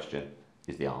about a question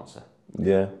is the answer.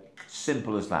 Yeah.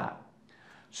 Simple as that.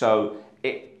 So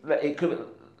it could,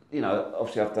 you know,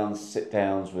 obviously I've done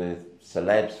sit-downs with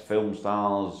celebs, film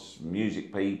stars,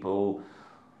 music people,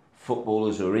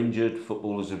 footballers who are injured,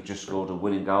 footballers who have just scored a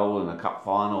winning goal in a cup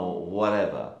final or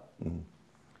whatever.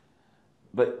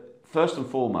 But first and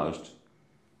foremost,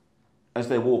 as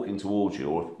they're walking towards you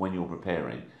or when you're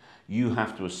preparing, you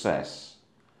have to assess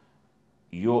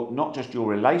not just your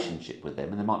relationship with them,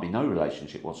 and there might be no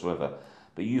relationship whatsoever,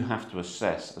 but you have to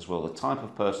assess as well the type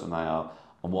of person they are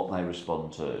and what they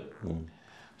respond to.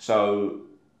 So,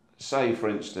 say for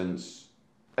instance,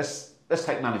 let's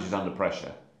take managers under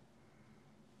pressure.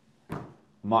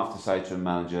 Might have to say to a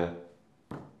manager,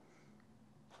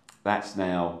 that's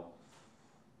now,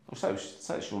 say it's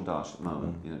Sean Dyche at the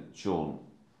moment, you know, Sean,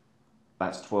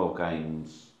 that's 12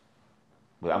 games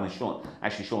Well, I mean,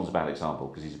 Sean's a bad example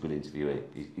because he's a good interviewee.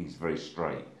 He's very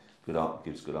straight,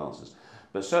 gives good answers.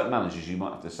 But certain managers, you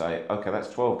might have to say, okay,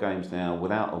 that's 12 games now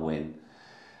without a win.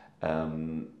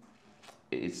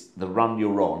 It's the run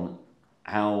you're on.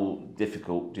 How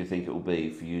difficult do you think it will be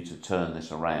for you to turn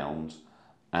this around?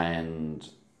 And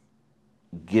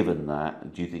given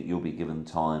that, do you think you'll be given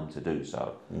time to do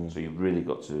so? So you've really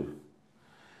got to.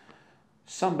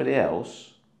 Somebody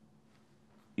else,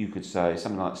 you could say,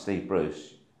 something like Steve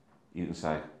Bruce, you can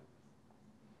say,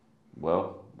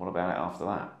 well, what about it after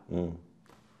that?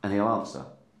 And he'll answer.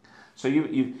 So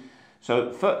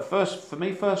so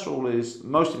first rule is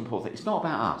most important thing. It's not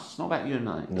about us. It's not about you and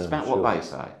me. It's about what they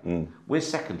say. We're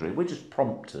secondary. We're just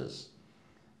prompters.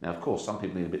 Now, of course, some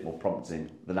people need a bit more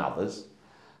prompting than others.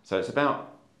 So it's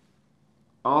about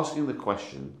asking the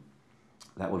question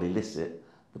that will elicit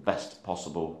the best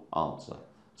possible answer.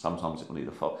 Sometimes it will need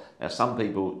a fault. Now, some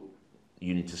people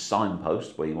you need to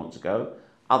signpost where you want to go.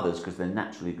 Others, because they're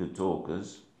naturally good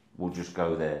talkers, will just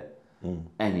go there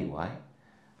anyway.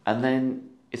 And then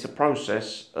it's a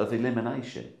process of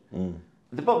elimination.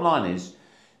 The bottom line is,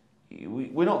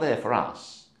 we're not there for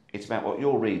us. It's about what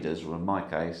your readers, or in my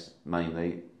case,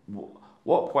 mainly,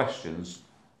 what questions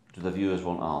do the viewers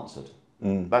want answered?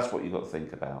 That's what you've got to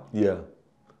think about. Yeah.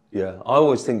 I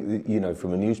always think that, you know,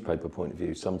 from a newspaper point of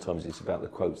view, sometimes it's about the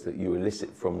quotes that you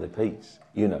elicit from the piece,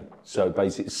 you know. So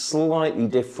basically, it's slightly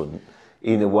different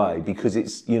in a way because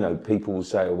it's, you know, people will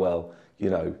say, well, you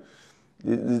know,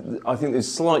 I think it's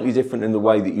slightly different in the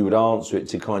way that you would answer it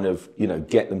to kind of, you know,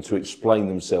 get them to explain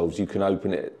themselves. You can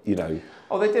open it, you know.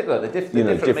 Oh, they did. Look, they're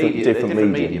different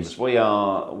mediums. We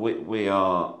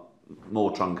are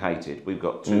more truncated. We've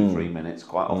got 2-3 minutes.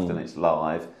 Quite often it's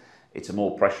live. It's a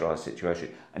more pressurised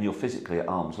situation, and you're physically at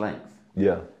arm's length.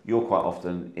 Yeah. You're quite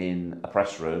often in a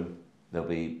press room. There'll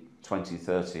be 20,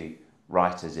 30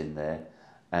 writers in there,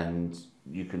 and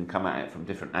you can come at it from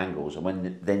different angles.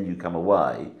 And then you come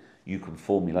away, you can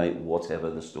formulate whatever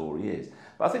the story is.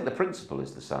 But I think the principle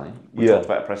is the same. We talked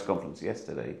about a press conference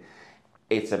yesterday.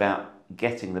 It's about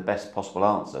getting the best possible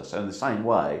answer. So in the same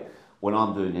way, when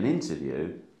I'm doing an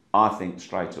interview, I think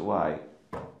straight away,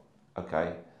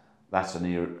 okay, that's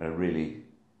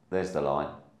there's the line.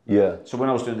 Yeah. So when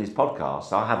I was doing these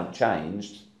podcasts, I haven't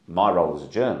changed my role as a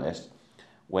journalist.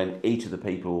 When each of the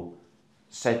people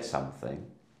said something,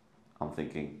 I'm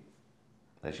thinking,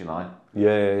 there's your line. Yeah.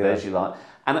 There's your line.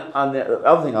 And the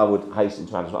other thing I would hasten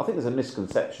to add as well, I think there's a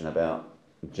misconception about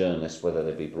journalists, whether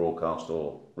they be broadcast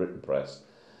or written press.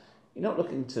 You're not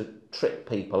looking to trip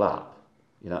people up.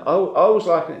 You know, I always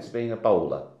liken it to being a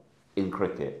bowler in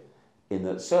cricket, in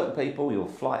that certain people you'll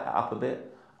flight it up a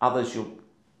bit, others you'll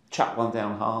chuck one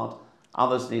down hard,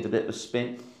 others need a bit of a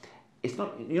spin.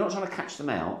 You're not trying to catch them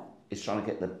out, it's trying to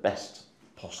get the best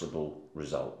possible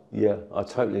result. Yeah, I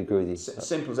totally agree with you.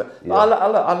 Simple as that. Yeah.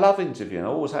 I love interviewing. I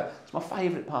always have. It's my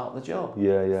favourite part of the job.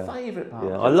 Yeah. Favourite part.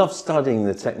 Yeah, I love studying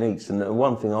the techniques, and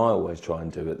one thing I always try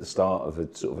and do at the start of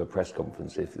a sort of a press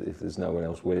conference, if there's no one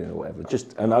else winning or whatever,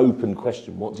 just an open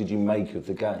question. What did you make of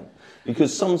the game?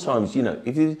 Because sometimes, you know,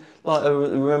 if you like, I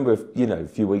remember, you know, a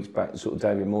few weeks back, sort of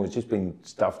David Moyes just been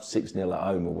stuffed 6-0 at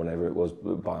home or whatever it was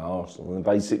by Arsenal, and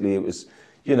basically it was,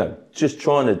 you know, just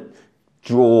trying to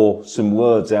draw some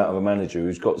words out of a manager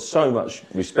who's got so much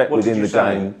respect within the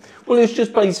game. Well, it's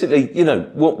just basically, you know,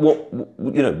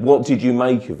 what did you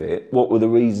make of it? What were the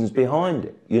reasons behind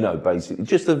it? You know, basically,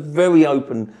 just a very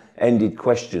open-ended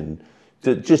question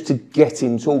just to get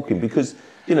him talking, because,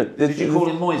 you know. Did you call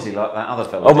him Moisey like that other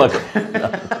fellow? Oh my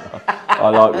God. I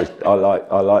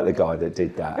like the guy that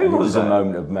did that. It was a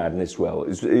moment of madness. Well,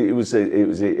 it was a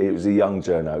young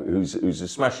journo who's a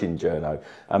smashing journo,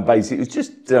 and basically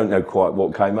just don't know quite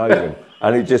what came over him,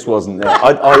 and it just wasn't there.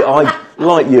 I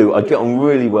like you. I get on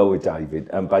really well with David,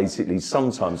 and basically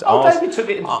sometimes David took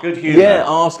it into good humour. Yeah,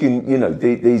 asking, you know,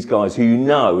 these guys who you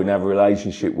know and have a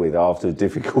relationship with after a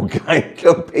difficult game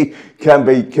can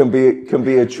be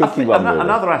a tricky one.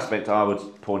 Another aspect I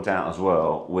would point out as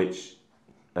well, which.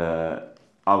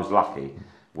 I was lucky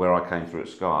where I came through at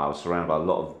Sky. I was surrounded by a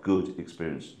lot of good,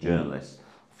 experienced journalists,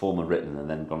 former written and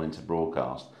then gone into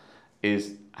broadcast,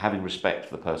 is having respect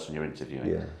for the person you're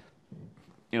interviewing. Yeah.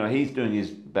 You know, he's doing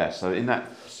his best. So in that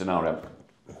scenario,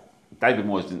 David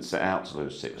Moyes didn't set out to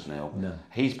lose 6-0. No.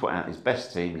 He's put out his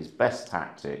best team, his best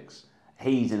tactics.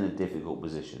 He's in a difficult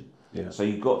position. Yeah. So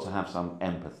you've got to have some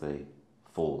empathy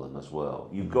for them as well.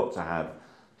 You've got to have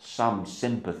some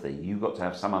sympathy. You've got to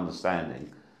have some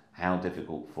understanding how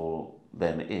difficult for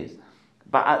them it is.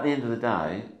 But at the end of the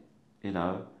day, you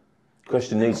know,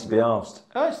 Question needs to be asked.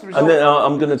 Oh, it's the result. And then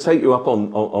I'm going to take you up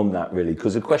on that, really,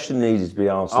 because the question needed to be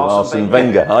asked of Arsene Arsene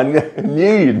Wenger. I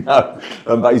knew you'd know.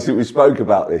 And basically, we spoke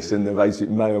about this, and they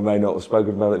basically may or may not have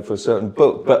spoken about it for a certain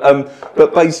book. But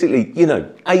basically,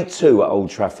 8-2 at Old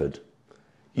Trafford.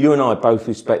 You and I both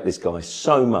respect this guy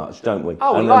so much, don't we?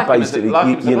 Oh, we and like then him as a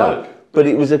bloke. But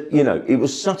it was it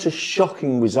was such a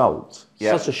shocking result,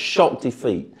 such a shock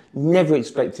defeat. Never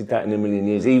expected that in a million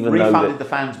years, even though refunded the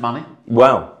fans' money.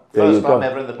 Wow. First time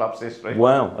ever in the club's history.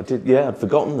 Wow, I'd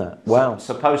forgotten that. Wow.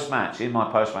 So post-match, in my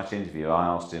post-match interview, I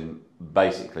asked him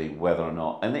basically whether or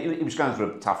not, and he was going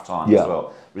through a tough time as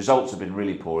well. Results had been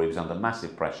really poor. He was under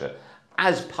massive pressure.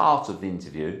 As part of the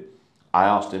interview, I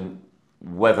asked him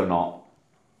whether or not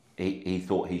he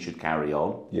thought he should carry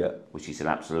on. Yeah. Which he said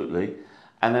absolutely.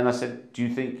 And then I said, "Do you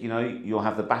think you'll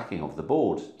have the backing of the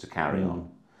board to carry on?"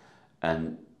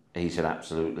 And he said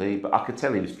absolutely. But I could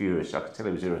tell he was furious. I could tell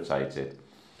he was irritated.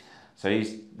 So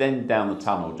he's then down the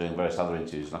tunnel doing various other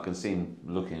interviews, and I can see him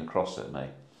looking across at me.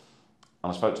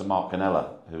 And I spoke to Mark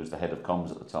Canella, who was the head of comms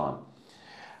at the time.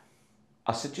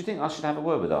 I said, "Do you think I should have a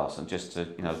word with Arsene just to,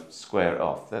 square it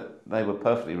off?" That they were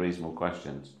perfectly reasonable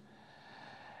questions.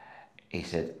 He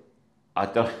said, "I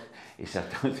don't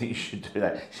think you should do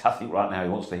that. I think right now he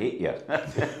wants to hit you."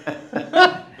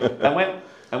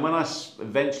 and when I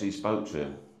eventually spoke to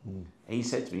him, he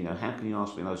said to me, "How can you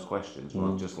ask me those questions when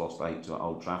I've just lost 8-2 at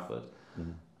Old Trafford?"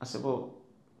 I said, "Well,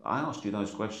 I asked you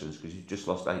those questions because you just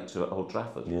lost 8-2 at Old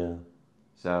Trafford." Yeah.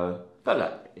 So, but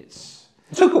look, it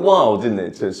took a while, didn't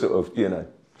it, to sort of, I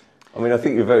mean, I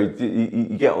think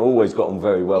you always got on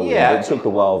very well with him, but it took a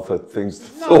while for things to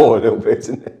thaw a little bit,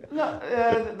 didn't it? No,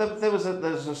 there was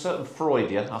a certain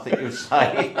Freudian, I think you would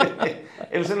say.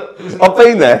 I've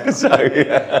been there, so but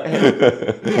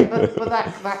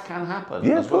that can happen.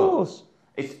 Yeah, as of well. course.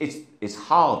 It's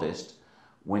hardest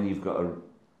when you've got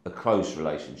a close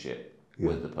relationship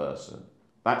with the person.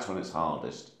 That's when it's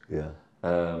hardest. Yeah.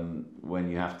 When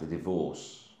you have to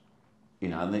divorce,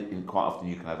 and quite often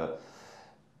you can have a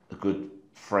good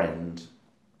friend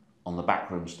on the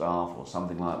backroom staff or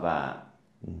something like that.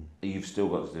 You've still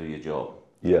got to do your job.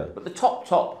 Yeah. But the top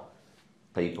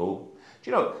people,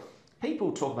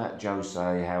 people talk about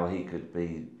Jose, how he could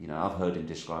be, I've heard him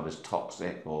described as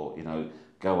toxic or,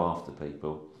 go after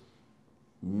people.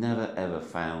 Never ever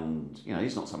found,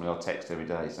 he's not somebody I'll text every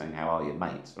day saying, "How are you,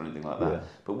 mates?" or anything like that. Yeah.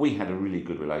 But we had a really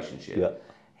good relationship. Yeah.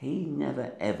 He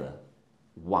never ever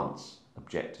once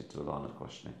objected to a line of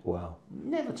questioning. Wow.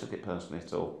 Never took it personally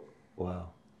at all.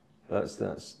 Wow. That's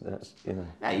Now,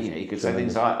 you could say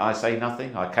things, I say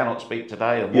nothing, I cannot speak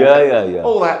today, and yeah.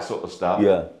 all that sort of stuff.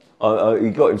 Yeah.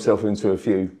 He got himself into a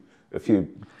few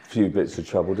bits of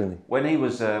trouble, didn't he? When he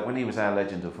was our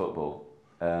legend of football,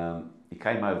 he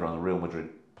came over on the Real Madrid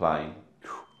plane.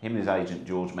 Him and his agent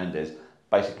George Mendes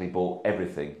basically bought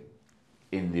everything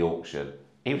in the auction.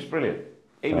 He was brilliant.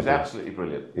 He was absolutely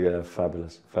brilliant. Yeah,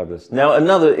 fabulous. Now,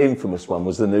 another infamous one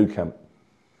was the Nou Camp.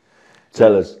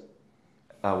 Tell us.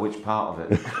 Which part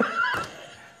of it?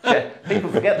 People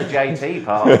forget the JT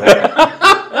part of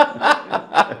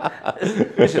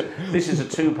it. This is a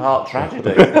two-part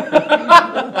tragedy.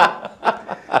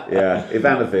 Yeah,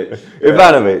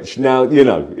 Ivanovic. Now,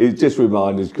 it just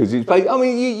reminds us because he's. I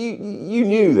mean, you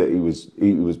knew that he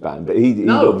was banned, but he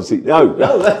obviously no.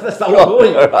 That's not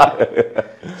the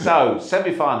point. So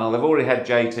semi-final, they've already had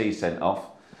JT sent off,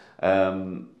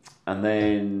 and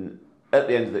then at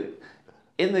the end of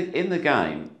in the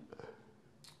game,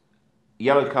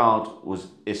 yellow card was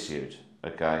issued.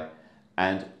 Okay,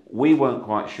 and we weren't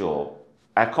quite sure.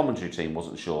 Our commentary team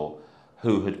wasn't sure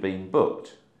who had been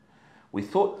booked. We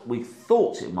thought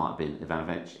it might have been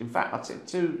Ivanovic. In fact, I'd say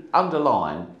to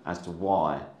underline as to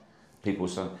why people were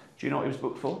saying, "Do you know what he was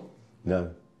booked for?" No.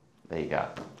 There you go.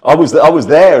 I was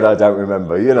there and I don't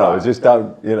remember. I just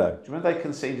don't. Do you remember they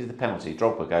conceded the penalty?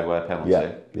 Drogba gave away a penalty.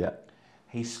 Yeah.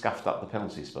 He scuffed up the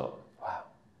penalty spot. Wow.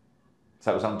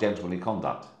 So it was ungentlemanly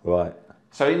conduct. Right.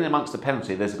 So in amongst the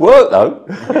penalty, there's work though.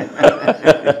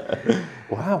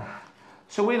 Wow.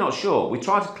 So we're not sure. We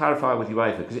tried to clarify with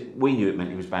UEFA because we knew it meant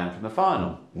he was banned from the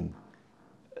final.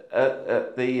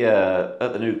 At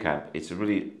the Nou Camp, it's a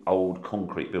really old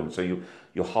concrete building, so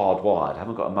you're hardwired. I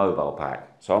haven't got a mobile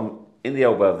pack, so I'm in the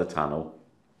elbow of the tunnel.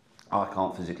 I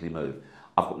can't physically move.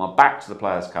 I've got my back to the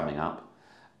players coming up,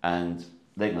 and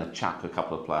they're going to chuck a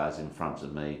couple of players in front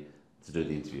of me to do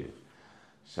the interview.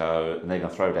 So and they're going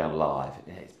to throw down live.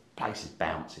 The place is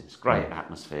bouncing. It's great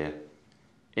atmosphere.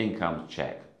 In comes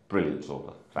Czech. Brilliant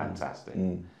talker, fantastic.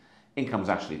 In comes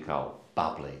Ashley Cole,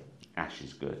 bubbly. Ash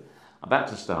is good. About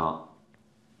to start,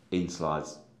 in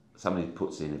slides, somebody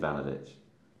puts in Ivanovic.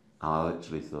 And I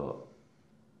literally thought,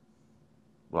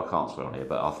 well, I can't swear on here,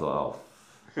 but I thought,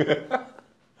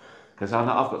 because I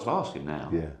know I've got to ask him now.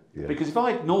 Yeah, yeah. Because if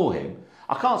I ignore him,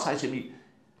 I can't say to him,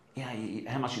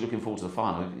 how much are you looking forward to the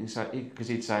final? Because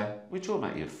he'd say, what are you talking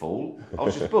about, you fool? I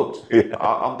was just booked. Yeah.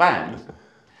 I'm banned.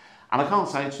 And I can't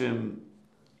say to him,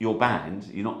 you're banned,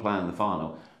 you're not playing the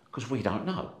final, because we don't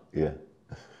know. Yeah.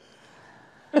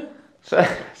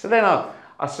 So then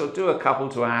I sort of do a couple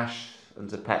to Ash and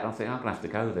to Pet, and I think, I'm going to have to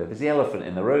go there. There's the elephant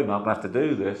in the room, I'm going to have to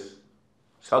do this.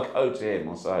 So I go to him,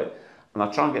 I say, and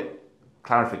I try and get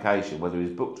clarification whether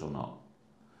he's booked or not.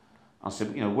 I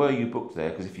said, were you booked there?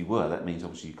 Because if you were, that means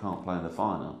obviously you can't play in the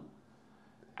final.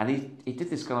 And he did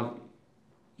this kind of,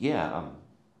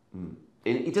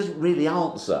 he doesn't really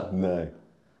answer. No.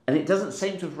 And it doesn't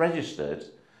seem to have registered.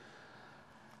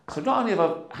 So not only have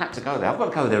I had to go there, I've got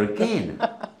to go there again.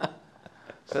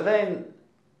 So then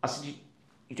I said,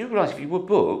 you do realise if you were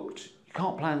booked, you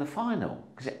can't play in the final.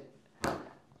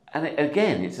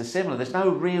 Again, it's a similar, there's no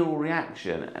real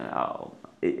reaction.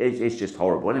 It's just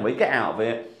horrible. Anyway, get out of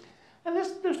it. And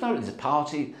there's a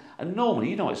party. And normally,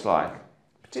 you know what it's like,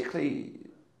 particularly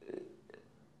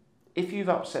if you've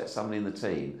upset somebody in the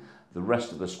team, the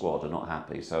rest of the squad are not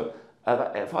happy. So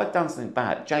if I'd done something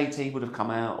bad, JT would have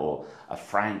come out, or a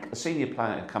senior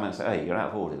player would come out and say, hey, you're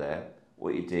out of order there.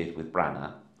 What you did with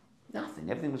Branner, nothing,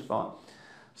 everything was fine.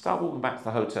 Start walking back to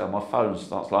the hotel, my phone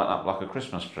starts lighting up like a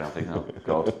Christmas tree. I think, oh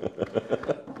God,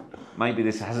 maybe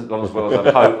this hasn't gone as well as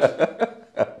I'd hoped.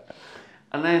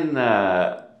 And then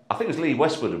I think it was Lee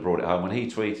Westwood who brought it home when he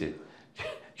tweeted,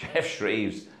 Geoff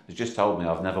Shreeves has just told me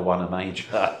I've never won a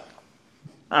major.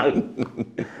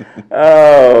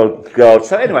 Oh God.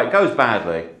 So anyway, it goes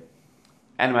badly.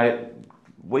 Anyway,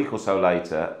 a week or so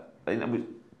later,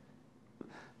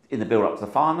 in the build-up to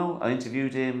the final, I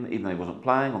interviewed him, even though he wasn't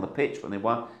playing on the pitch when they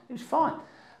won. He was fine.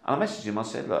 And I messaged him, I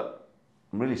said, look,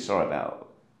 I'm really sorry about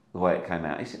the way it came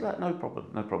out. He said, look, no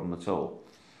problem at all.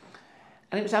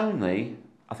 And it was only,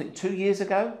 I think 2 years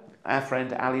ago, our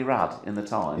friend Ali Rudd in the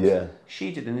Times,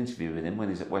 she did an interview with him when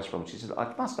he's at West Brom. She said,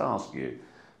 I must ask you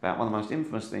about one of the most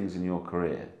infamous things in your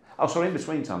career. Oh, sorry, in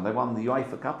between time, they won the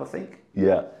UEFA Cup, I think.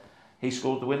 Yeah. He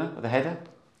scored the winner with a header.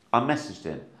 I messaged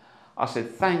him. I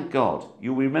said, thank God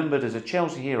you remembered as a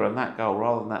Chelsea hero in that goal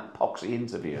rather than that poxy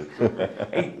interview.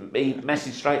 he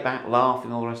messaged straight back,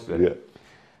 laughing, all the rest of it. Yeah.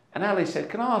 And Ali said,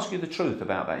 can I ask you the truth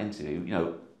about that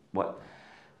interview? What?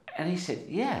 And he said,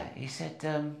 yeah. He said,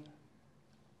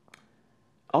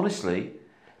 honestly,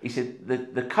 he said,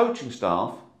 the coaching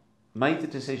staff made the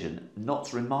decision not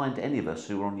to remind any of us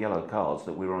who were on yellow cards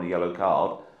that we were on a yellow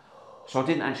card. So I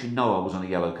didn't actually know I was on a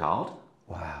yellow card.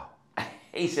 Wow.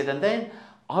 He said, and then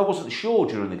I wasn't sure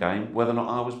during the game whether or not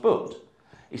I was booked.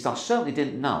 He said, I certainly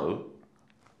didn't know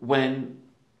when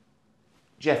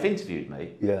Geoff interviewed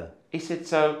me. Yeah. He said,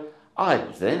 so I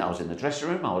was in the dressing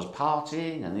room, I was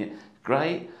partying, and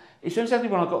great. He said, it's only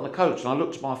when I got on the coach and I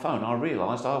looked at my phone, I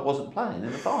realised I wasn't playing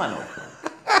in the final.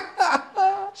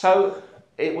 So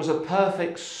it was a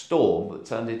perfect storm that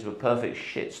turned into a perfect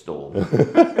shitstorm.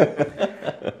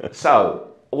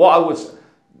 So what I was...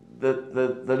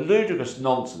 The ludicrous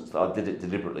nonsense that I did it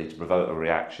deliberately to provoke a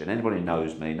reaction. Anybody who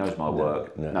knows me, knows my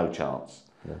work, no chance.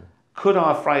 No. Could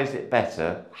I have phrased it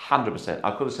better? 100%.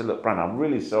 I could have said, look, Brandon, I'm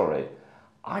really sorry.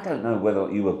 I don't know whether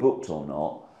you were booked or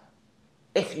not.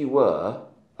 If you were,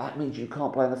 that means you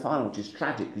can't play in the final, which is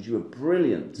tragic because you were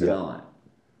brilliant tonight.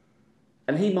 Yeah.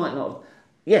 And he might not have,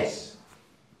 yes,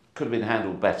 could have been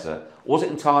handled better. Was it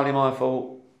entirely my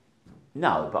fault?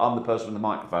 No, but I'm the person with the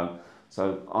microphone.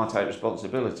 So I take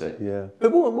responsibility. Yeah.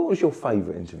 But what was your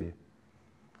favourite interview?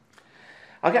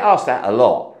 I get asked that a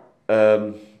lot.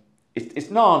 It's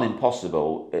not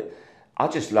impossible. I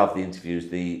just love the interviews,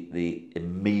 the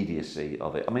immediacy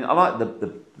of it. I mean, I like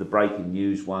the breaking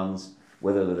news ones,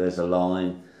 whether there's a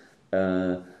line.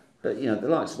 But the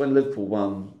likes when Liverpool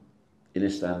won in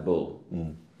Istanbul,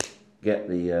 get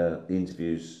the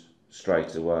interviews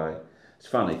straight away. It's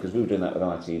funny because we were doing that with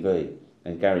ITV,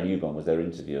 and Gary Newbon was their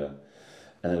interviewer.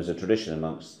 And there was a tradition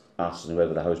amongst us and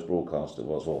whoever the host broadcaster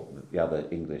was, or the other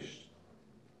English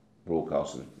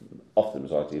broadcaster, often was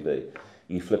ITV,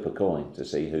 you flip a coin to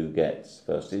see who gets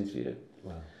first interview.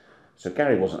 Wow. So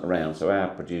Gary wasn't around, so our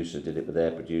producer did it with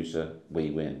their producer, we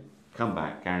win. Come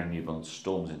back, Gary Newbon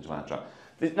storms into our truck.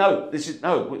 We've got this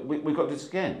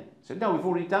again. He said, no, we've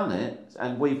already done it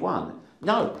and we've won.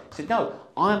 No, he said, no,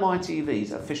 I'm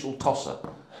ITV's official tosser.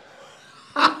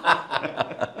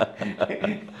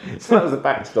 So that was the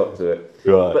backstop to it.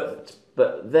 Right.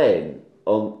 But then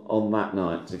on that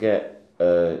night to get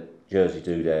Jersey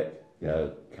Dudek,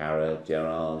 Carra,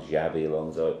 Gerrard, Xavi,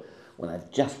 Alonso, when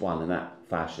they've just won in that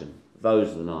fashion, those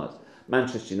are the nights.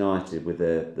 Manchester United with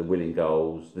the winning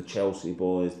goals, the Chelsea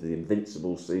boys, the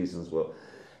invincible seasons were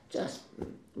just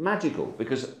magical,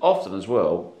 because often as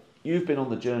well, you've been on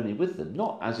the journey with them,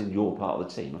 not as in you're part of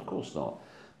the team, of course not,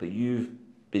 but you've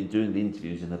been doing the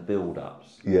interviews in the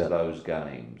build-ups to those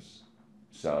games,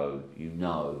 so you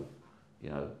know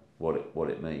what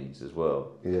it means as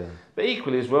well. Yeah. But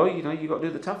equally as well, you've got to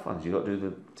do the tough ones. You've got to do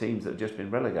the teams that have just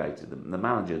been relegated, the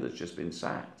manager that's just been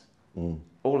sacked,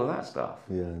 all of that stuff.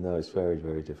 Yeah, no, it's very,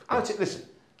 very difficult. Listen,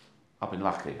 I've been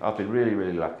lucky. I've been really,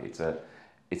 really lucky.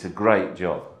 It's a great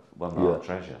job, one that I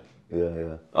treasure.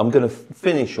 Yeah. I'm going to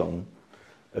finish on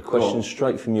a question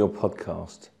straight from your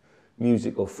podcast: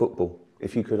 music or football?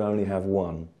 If you could only have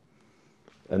one,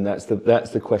 and that's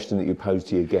the question that you pose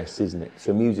to your guests, isn't it?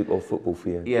 So, music or football for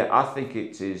you? Yeah, I think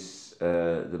it is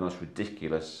the most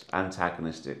ridiculous,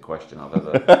 antagonistic question I've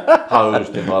ever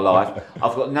posed in my life.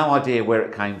 I've got no idea where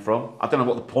it came from. I don't know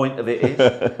what the point of it is.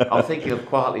 I'm thinking of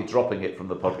quietly dropping it from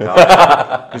the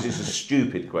podcast because it's a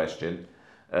stupid question.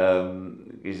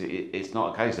 It's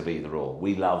not a case of either or.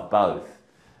 We love both.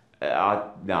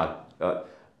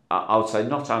 I would say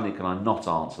not only can I not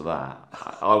answer that,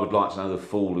 I would like to know the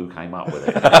fool who came up with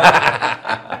it.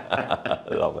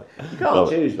 Love it. You can't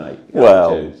choose, mate.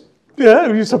 Choose.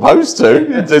 Yeah, you're supposed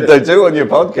to. They do on your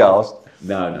podcast.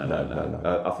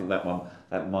 No. I think that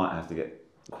might have to get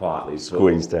quietly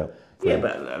squeezed out. Yeah,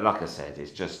 but like I said,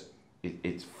 it's just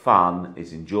it's fun.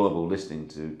 It's enjoyable listening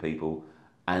to people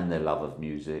and their love of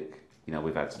music.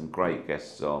 We've had some great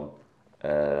guests on.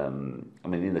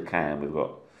 In the can we've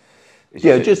got.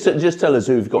 Just tell us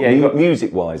who you've got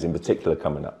music-wise in particular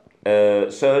coming up.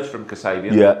 Serge from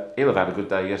Kasabian. Yeah. He'll have had a good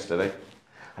day yesterday.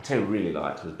 I tell you who really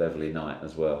liked was Beverly Knight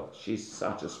as well. She's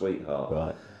such a sweetheart.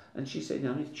 Right. And she said,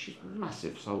 she's a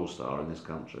massive soul star in this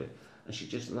country. And she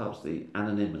just loves the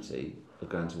anonymity of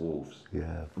going to Wolves.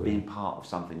 Yeah. Being part of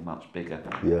something much bigger.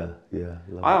 Yeah.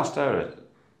 I asked her,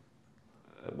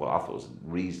 I thought it was a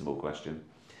reasonable question.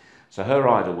 So her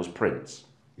idol was Prince.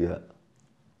 Yeah.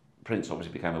 Prince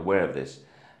obviously became aware of this.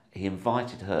 He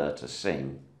invited her to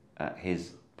sing at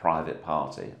his private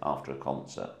party after a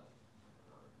concert.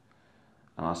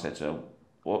 And I said to her,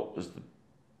 what was the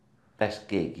best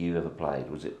gig you ever played?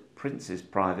 Was it Prince's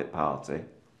private party,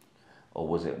 or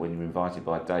was it when you were invited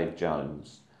by Dave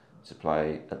Jones to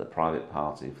play at the private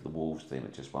party for the Wolves team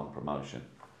at just one promotion?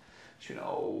 She went,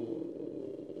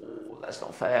 that's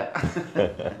not fair.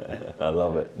 I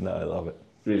love it. No, I love it.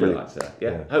 Really liked her.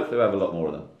 Yeah. Hopefully we'll have a lot more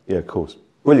of them. Yeah, of course.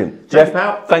 Brilliant. Jeff,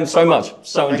 thanks so much.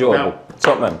 So enjoyable.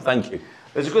 Top man, thank you.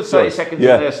 There's a good 30 seconds in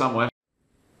there somewhere.